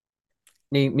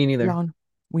 Me neither. Y'all,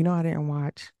 we know I didn't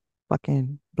watch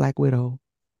fucking Black Widow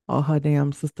or her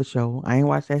damn sister show. I ain't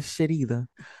watched that shit either.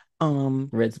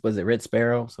 Was it Red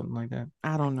Sparrow? Something like that.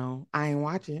 I don't know. I ain't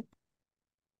watch it.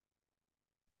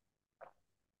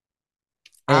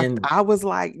 And I was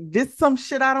like, this some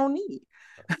shit I don't need.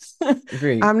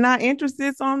 I'm not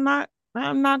interested, so I'm not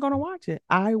gonna watch it.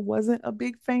 I wasn't a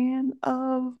big fan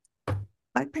of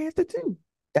Black Panther 2.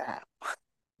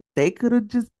 They could have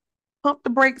just pumped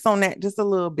the brakes on that just a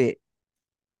little bit.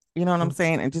 You know what I'm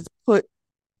saying? And just put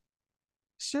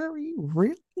Shuri,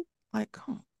 really? Like,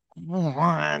 come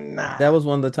on. That was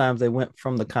one of the times they went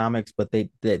from the comics, but the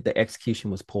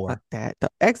execution was poor. Like that. The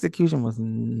execution was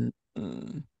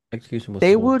execution was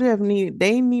they poor. would have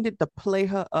needed to play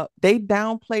her up. They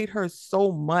downplayed her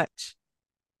so much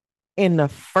in the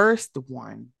first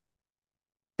one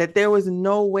that there was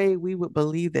no way we would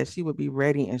believe that she would be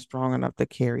ready and strong enough to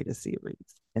carry the series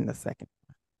in the second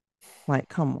one. Like,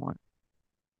 come on.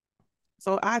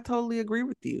 So I totally agree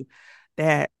with you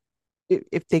that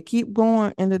if they keep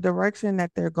going in the direction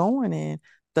that they're going in,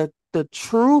 the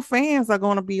true fans are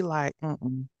going to be like,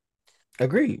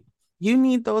 Agreed. You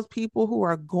need those people who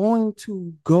are going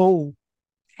to go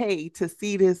pay to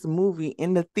see this movie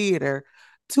in the theater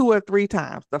 2 or 3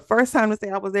 times. The first time to say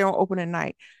I was there on opening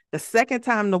night, the second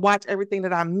time to watch everything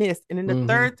that I missed, and then the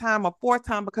third time or fourth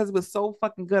time because it was so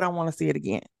fucking good, I want to see it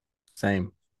again.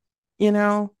 Same. You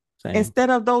know, instead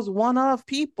of those one-off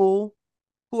people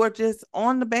who are just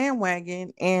on the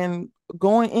bandwagon and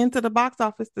going into the box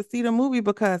office to see the movie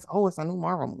because it's a new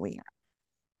Marvel movie.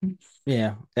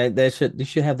 Yeah, they should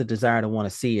have the desire to want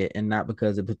to see it and not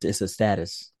because it's a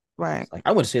status. Right. It's like,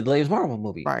 I want to see the latest Marvel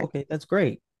movie. Right. Okay, that's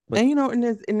great. But and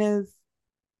in this,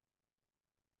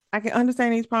 I can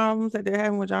understand these problems that they're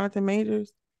having with Jonathan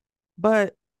Majors,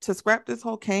 but to scrap this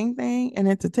whole Kang thing and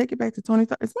then to take it back to Tony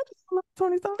Stark, as much as I love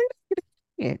Tony Stark,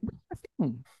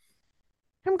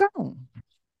 I'm gone.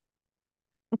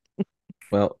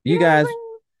 Well, you guys,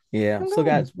 yeah. So,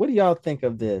 guys, what do y'all think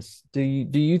of this? Do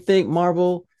you think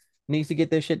Marvel needs to get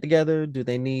their shit together? Do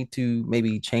they need to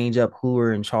maybe change up who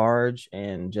are in charge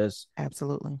and just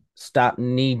absolutely stop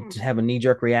having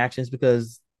knee-jerk reactions?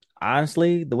 Because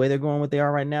honestly, the way they're going, what they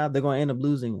are right now, they're going to end up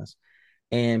losing us,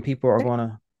 and people are going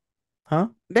to,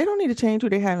 They don't need to change who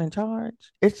they have in charge.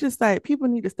 It's just like people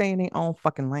need to stay in their own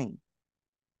fucking lane.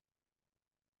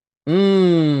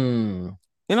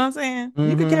 You know what I'm saying?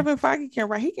 You can Kevin Feige can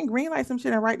write, he can greenlight some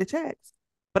shit and write the checks.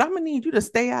 But I'm gonna need him to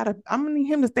stay out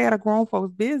of grown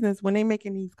folks' business when they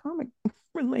making these comic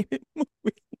related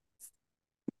movies.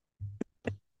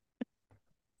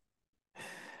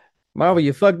 Marvel,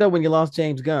 you fucked up when you lost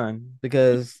James Gunn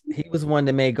because he was one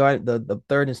that made the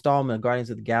third installment of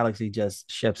Guardians of the Galaxy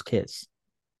just chef's kiss.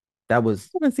 That was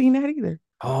I haven't seen that either.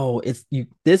 Oh,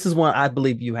 this is one I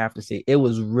believe you have to see. It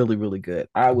was really, really good.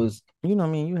 You know what I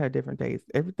mean? You have different tastes.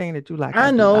 Everything that you like. I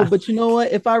know, but you know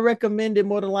what? If I recommend it,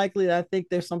 more than likely, I think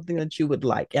there's something that you would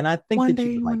like. And I think one that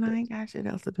day you would when like I ain't got shit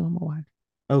else to do, I'm gonna watch.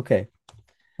 Okay.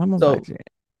 I'm gonna watch it.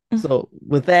 So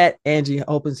with that, Angie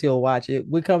hoping he'll watch it.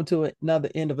 We come to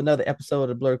another end of another episode of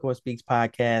the Blurred Corn Speaks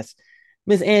podcast.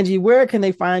 Miss Angie, where can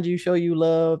they find you, show you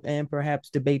love, and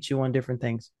perhaps debate you on different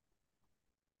things?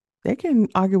 They can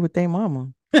argue with their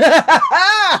mama. But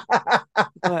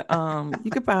you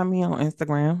can find me on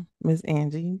Instagram, Miss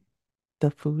Angie,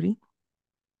 the foodie.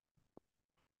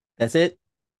 That's it?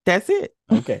 That's it.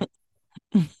 Okay.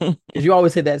 Because you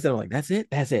always say that, so I'm like, that's it.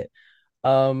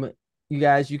 you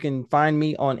guys, you can find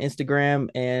me on Instagram,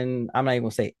 and I'm not even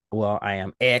gonna say, well, I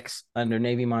am X under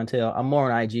Navy Montel. I'm more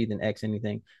on IG than X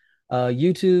anything.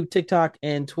 YouTube, TikTok,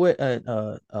 and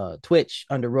Twitch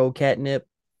under Road Catnip.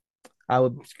 I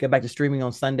would get back to streaming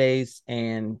on Sundays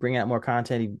and bring out more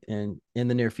content in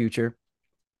the near future.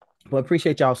 But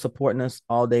appreciate y'all supporting us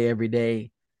all day, every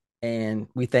day. And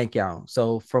we thank y'all.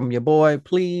 So from your boy,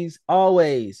 please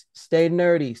always stay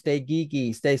nerdy, stay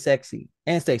geeky, stay sexy,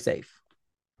 and stay safe.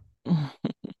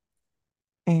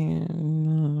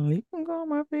 And you can go on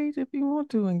my page if you want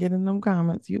to and get in them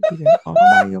comments. You'll be there all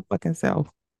by your fucking self.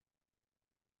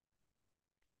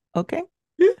 Okay?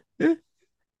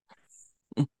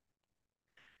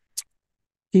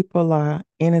 People are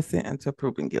innocent until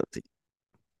proven guilty.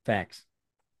 Facts.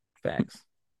 Facts.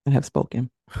 I have spoken.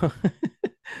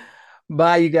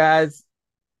 Bye, you guys.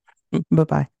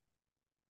 Bye-bye.